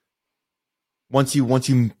once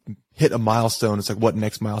you hit a milestone, it's like, what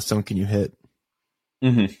next milestone can you hit?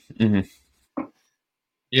 Mm-hmm. Mm-hmm.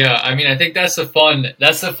 Yeah, I mean, I think that's the fun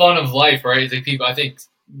of life, right? Like people, I think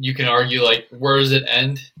you can argue like, where does it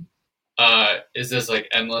end? Is this like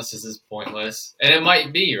endless? Is this pointless? And it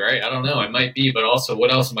might be, right? I don't know. It might be, but also,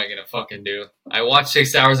 what else am I gonna fucking do? I watched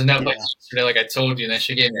 6 hours of Netflix yesterday, like I told you, and that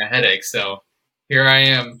shit gave me a headache. So here I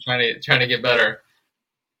am trying to get better.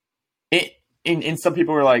 And some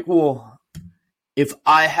people were like, well, if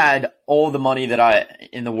I had all the money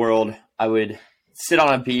in the world, I would sit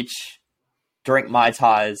on a beach drink Mai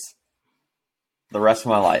Tais the rest of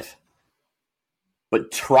my life.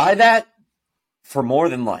 But try that for more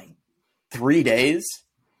than like 3 days,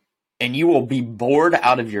 and you will be bored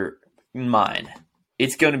out of your mind.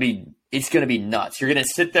 It's gonna be nuts. You're gonna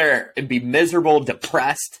sit there and be miserable,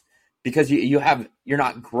 depressed, because you're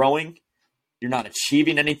not growing, you're not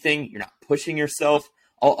achieving anything, you're not pushing yourself.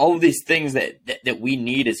 All of these things that we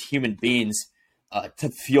need as human beings to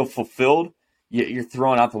feel fulfilled, you're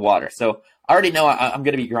throwing out the water. So I already know I'm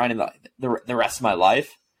going to be grinding the rest of my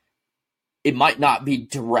life. It might not be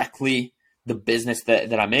directly the business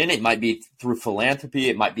that I'm in. It might be through philanthropy.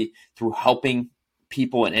 It might be through helping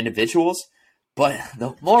people and individuals. But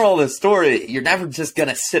the moral of the story, you're never just going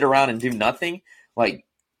to sit around and do nothing.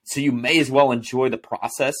 So you may as well enjoy the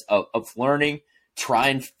process of learning,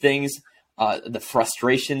 trying things, the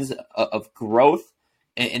frustrations of growth,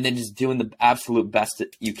 and then just doing the absolute best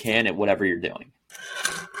that you can at whatever you're doing.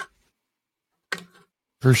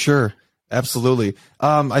 For sure. Absolutely.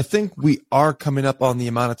 I think we are coming up on the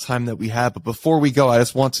amount of time that we have, but before we go, I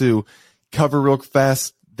just want to cover real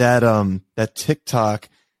fast that TikTok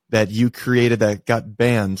that you created that got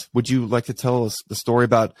banned. Would you like to tell us the story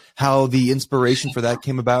about how the inspiration for that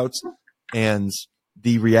came about and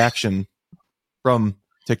the reaction from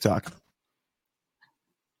TikTok?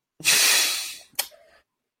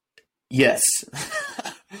 Yes.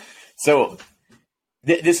 So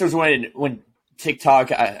this was when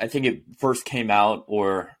TikTok, I think it first came out,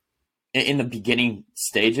 or in the beginning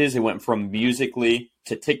stages. It went from Musical.ly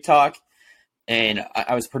to TikTok, and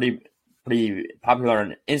I was pretty popular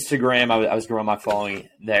on Instagram. I was growing my following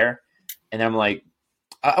there, and I'm like,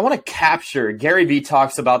 I want to capture. Gary Vee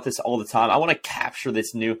talks about this all the time. I want to capture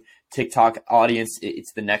this new TikTok audience.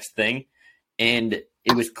 It's the next thing, and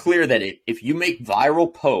it was clear that if you make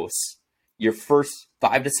viral posts, your first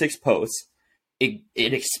 5 to 6 posts, it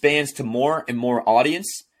expands to more and more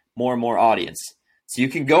audience, more and more audience. So you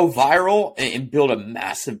can go viral and build a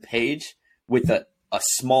massive page with a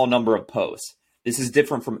small number of posts. This is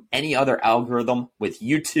different from any other algorithm with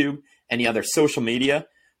YouTube, any other social media.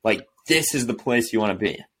 Like, this is the place you want to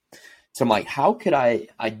be. So I'm like, how could I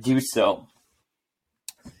do so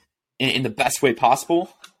in the best way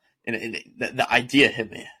possible? And the idea hit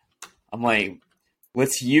me. I'm like,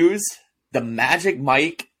 let's use the Magic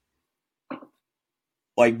Mike,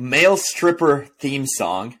 like, male stripper theme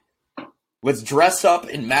song. Let's dress up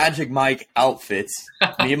in Magic Mike outfits,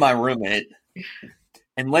 me and my roommate,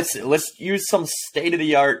 and let's use some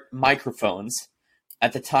state-of-the-art microphones.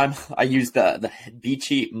 At the time, I used the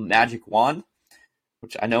Beachy Magic Wand,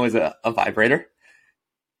 which I know is a vibrator.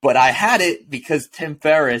 But I had it because Tim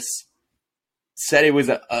Ferriss said it was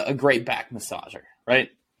a great back massager, right?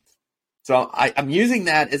 So I'm using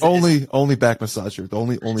that as only back massager. The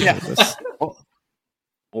only yeah. purpose.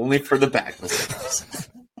 Only for the back massagers.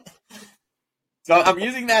 So I'm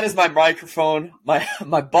using that as my microphone.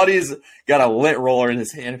 My buddy's got a lint roller in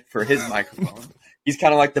his hand for his microphone. He's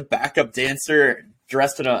kind of like the backup dancer,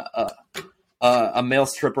 dressed in a male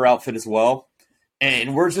stripper outfit as well.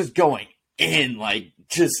 And we're just going in, like,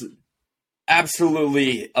 just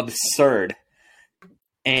absolutely absurd.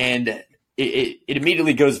 And it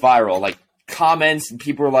immediately goes viral. Like, comments, and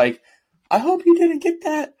people are like, I hope you didn't get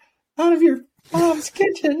that out of your mom's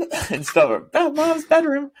kitchen and stuff, or mom's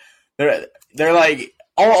bedroom. They're like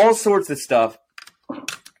all sorts of stuff.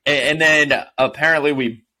 And then apparently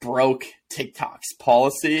we broke TikTok's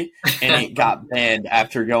policy, and it got banned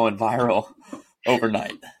after going viral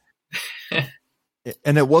overnight.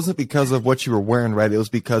 And it wasn't because of what you were wearing, right? It was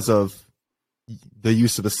because of the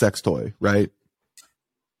use of a sex toy, right?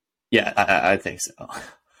 Yeah, I think so.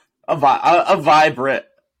 A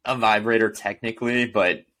vibrator technically,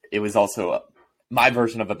 but it was also my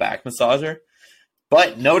version of a back massager.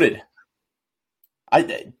 But noted.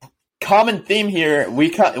 Common theme here.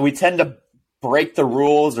 We tend to break the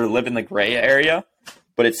rules or live in the gray area,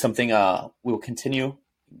 but it's something we'll continue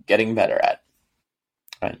getting better at.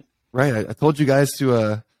 Right. I told you guys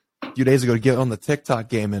a few days ago to get on the TikTok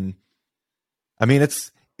game, and I mean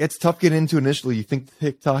it's tough getting into initially. You think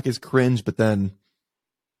TikTok is cringe, but then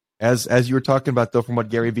as you were talking about, though, from what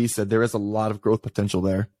Gary Vee said, there is a lot of growth potential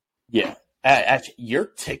there. Yeah. Actually, your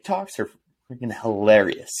TikToks are freaking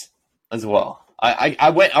hilarious as well. I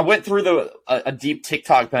went through a deep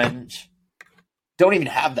TikTok binge. Don't even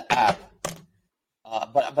have the app,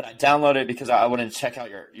 but I downloaded it because I wanted to check out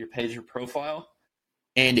your page, your profile,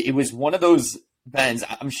 and it was one of those bends.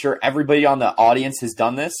 I'm sure everybody on the audience has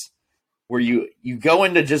done this, where you go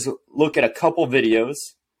in to just look at a couple videos,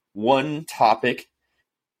 one topic,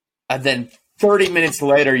 and then 30 minutes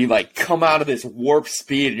later you like come out of this warp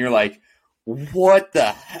speed and you're like, what the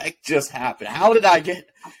heck just happened? How did I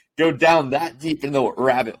go down that deep in the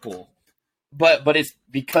rabbit hole? But it's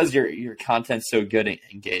because your content's so good and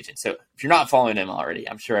engaging. So if you're not following him already,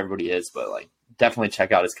 I'm sure everybody is, but like definitely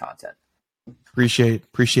check out his content.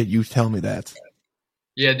 Appreciate you telling me that.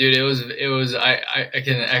 Yeah, dude, it was I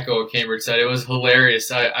can echo what Cambridge said. It was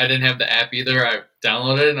hilarious. I didn't have the app either. I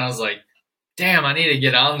downloaded it and I was like, damn, I need to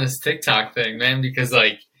get on this TikTok thing, man, because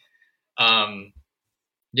like I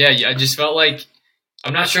just felt like,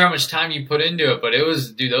 I'm not sure how much time you put into it, but it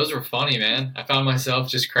was, dude, those were funny, man. I found myself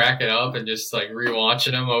just cracking up and just like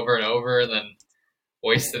rewatching them over and over and then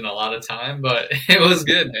wasting a lot of time, but it was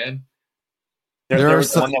good, man. There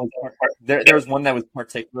was one that was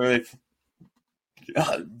particularly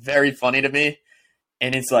very funny to me,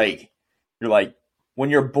 and it's like, you're like, when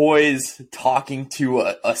your boy's talking to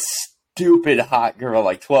a stupid hot girl,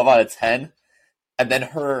 like 12 out of 10, and then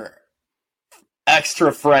her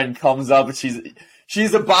extra friend comes up and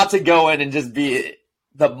she's about to go in and just be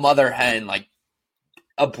the mother hen, like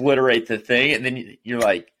obliterate the thing, and then you're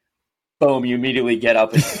like, boom, you immediately get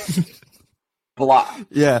up and block.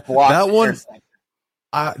 Yeah, block that one.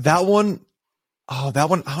 That one, I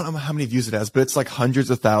don't know how many views it has, but it's like hundreds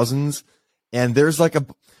of thousands. And there's a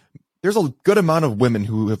good amount of women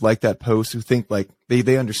who have liked that post, who think like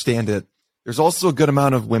they understand it. There's also a good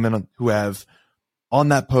amount of women who have on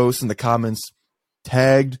that post in the comments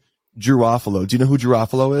tagged Girafalo. Do you know who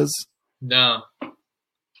Girafalo is? No.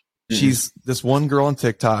 She's this one girl on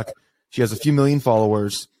TikTok. She has a few million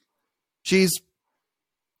followers. I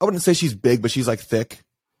wouldn't say she's big, but she's like thick.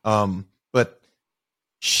 But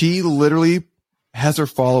she literally has her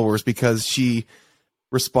followers because she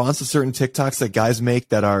responds to certain TikToks that guys make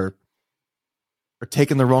that are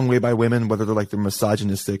taken the wrong way by women, whether they're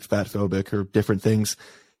misogynistic, fatphobic, or different things.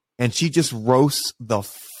 And she just roasts the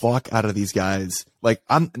fuck out of these guys. Like,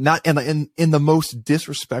 I'm not in the most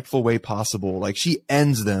disrespectful way possible. Like, she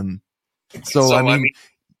ends them. So I mean,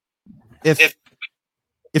 if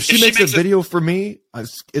she makes a video for me,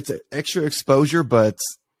 it's extra exposure, but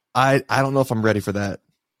I don't know if I'm ready for that.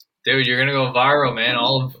 Dude, you're gonna go viral, man.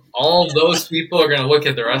 All of those people are gonna look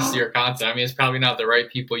at the rest of your content. I mean, it's probably not the right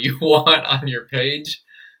people you want on your page,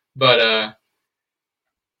 but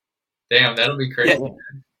damn, that'll be crazy.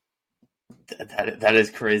 Yeah. That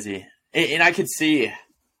is crazy, and I could see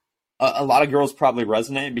a lot of girls probably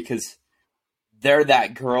resonate because they're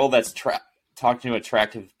that girl that's talking to an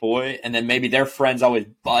attractive boy, and then maybe their friends always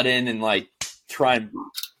butt in and like try and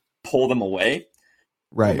pull them away.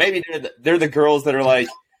 Right? Or maybe they're the girls that are like,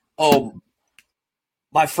 oh,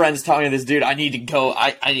 my friend's talking to this dude. I need to go.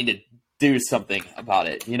 I need to do something about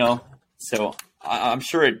it, you know? So I'm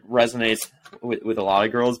sure it resonates with a lot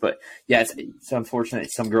of girls. But, yeah, it's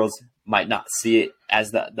unfortunate. Some girls might not see it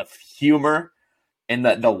as the humor and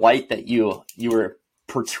the light that you were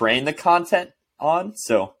portraying the content on.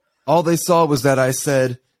 So all they saw was that I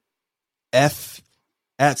said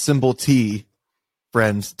F@T,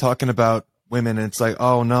 friends, talking about women. And it's like,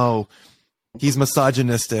 oh, no. He's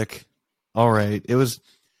misogynistic. All right.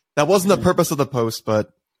 That wasn't the purpose of the post,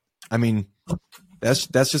 but I mean, that's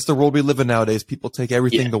just the world we live in nowadays. People take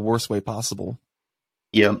everything the worst way possible.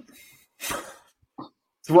 Yep.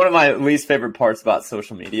 It's one of my least favorite parts about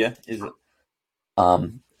social media is a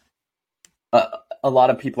lot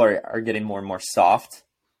of people are getting more and more soft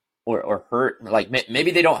or hurt. Like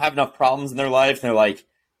maybe they don't have enough problems in their life. They're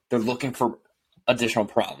looking for additional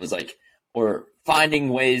problems, like, or finding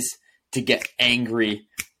ways to get angry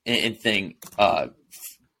and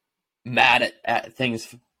mad at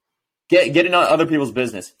things, getting on other people's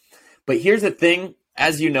business. But here's the thing,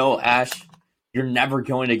 as you know, Ash, you're never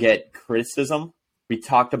going to get criticism. We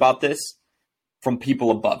talked about this from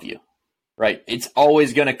people above you, right? It's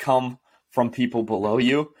always going to come from people below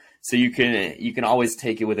you. So you can always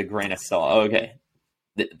take it with a grain of salt. Okay,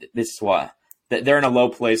 this is why they're in a low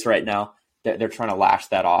place right now. They're trying to lash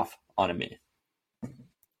that off onto me.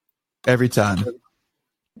 Every time.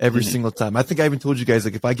 Every single time. I think I even told you guys,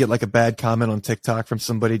 like, if I get like a bad comment on TikTok from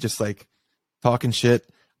somebody just like talking shit,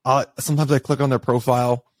 sometimes I click on their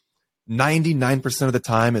profile. 99% of the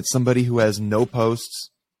time, it's somebody who has no posts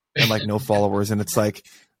and like no followers. And it's like,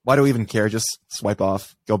 why do we even care? Just swipe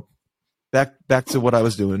off. Go back to what I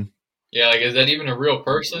was doing. Yeah, like, is that even a real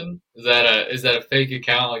person? Is that a fake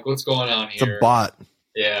account? Like, what's going on here? It's a bot.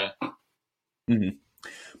 Yeah. Mm-hmm.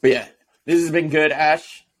 But yeah, this has been good,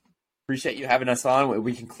 Ash. Appreciate you having us on.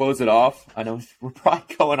 We can close it off. I know we're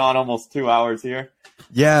probably going on almost 2 hours here.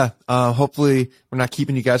 Yeah. Hopefully we're not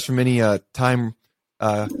keeping you guys from any time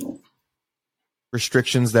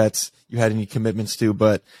restrictions that you had any commitments to.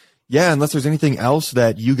 But Yeah, unless there's anything else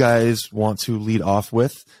that you guys want to lead off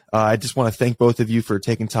with, I just want to thank both of you for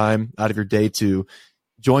taking time out of your day to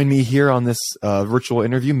join me here on this virtual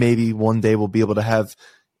interview. Maybe one day we'll be able to have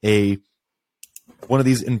one of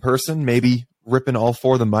these in person, maybe ripping all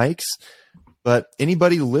 4 of the mics. But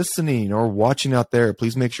anybody listening or watching out there,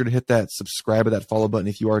 please make sure to hit that subscribe or that follow button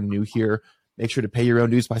if you are new here. Make sure to pay your own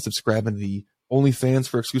dues by subscribing to the OnlyFans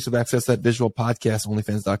for exclusive access to that visual podcast,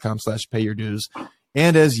 onlyfans.com/payyourdues.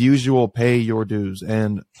 And as usual, pay your dues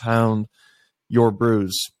and pound your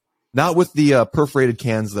brews. Not with the perforated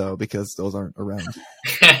cans, though, because those aren't around.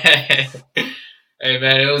 Hey,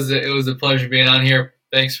 man, it was a pleasure being on here.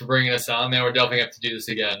 Thanks for bringing us on, man. We're definitely going to have to do this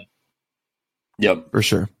again. Yep. For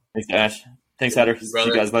sure. Thanks, Ash. Thanks, Hatter. See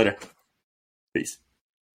you guys later. Peace.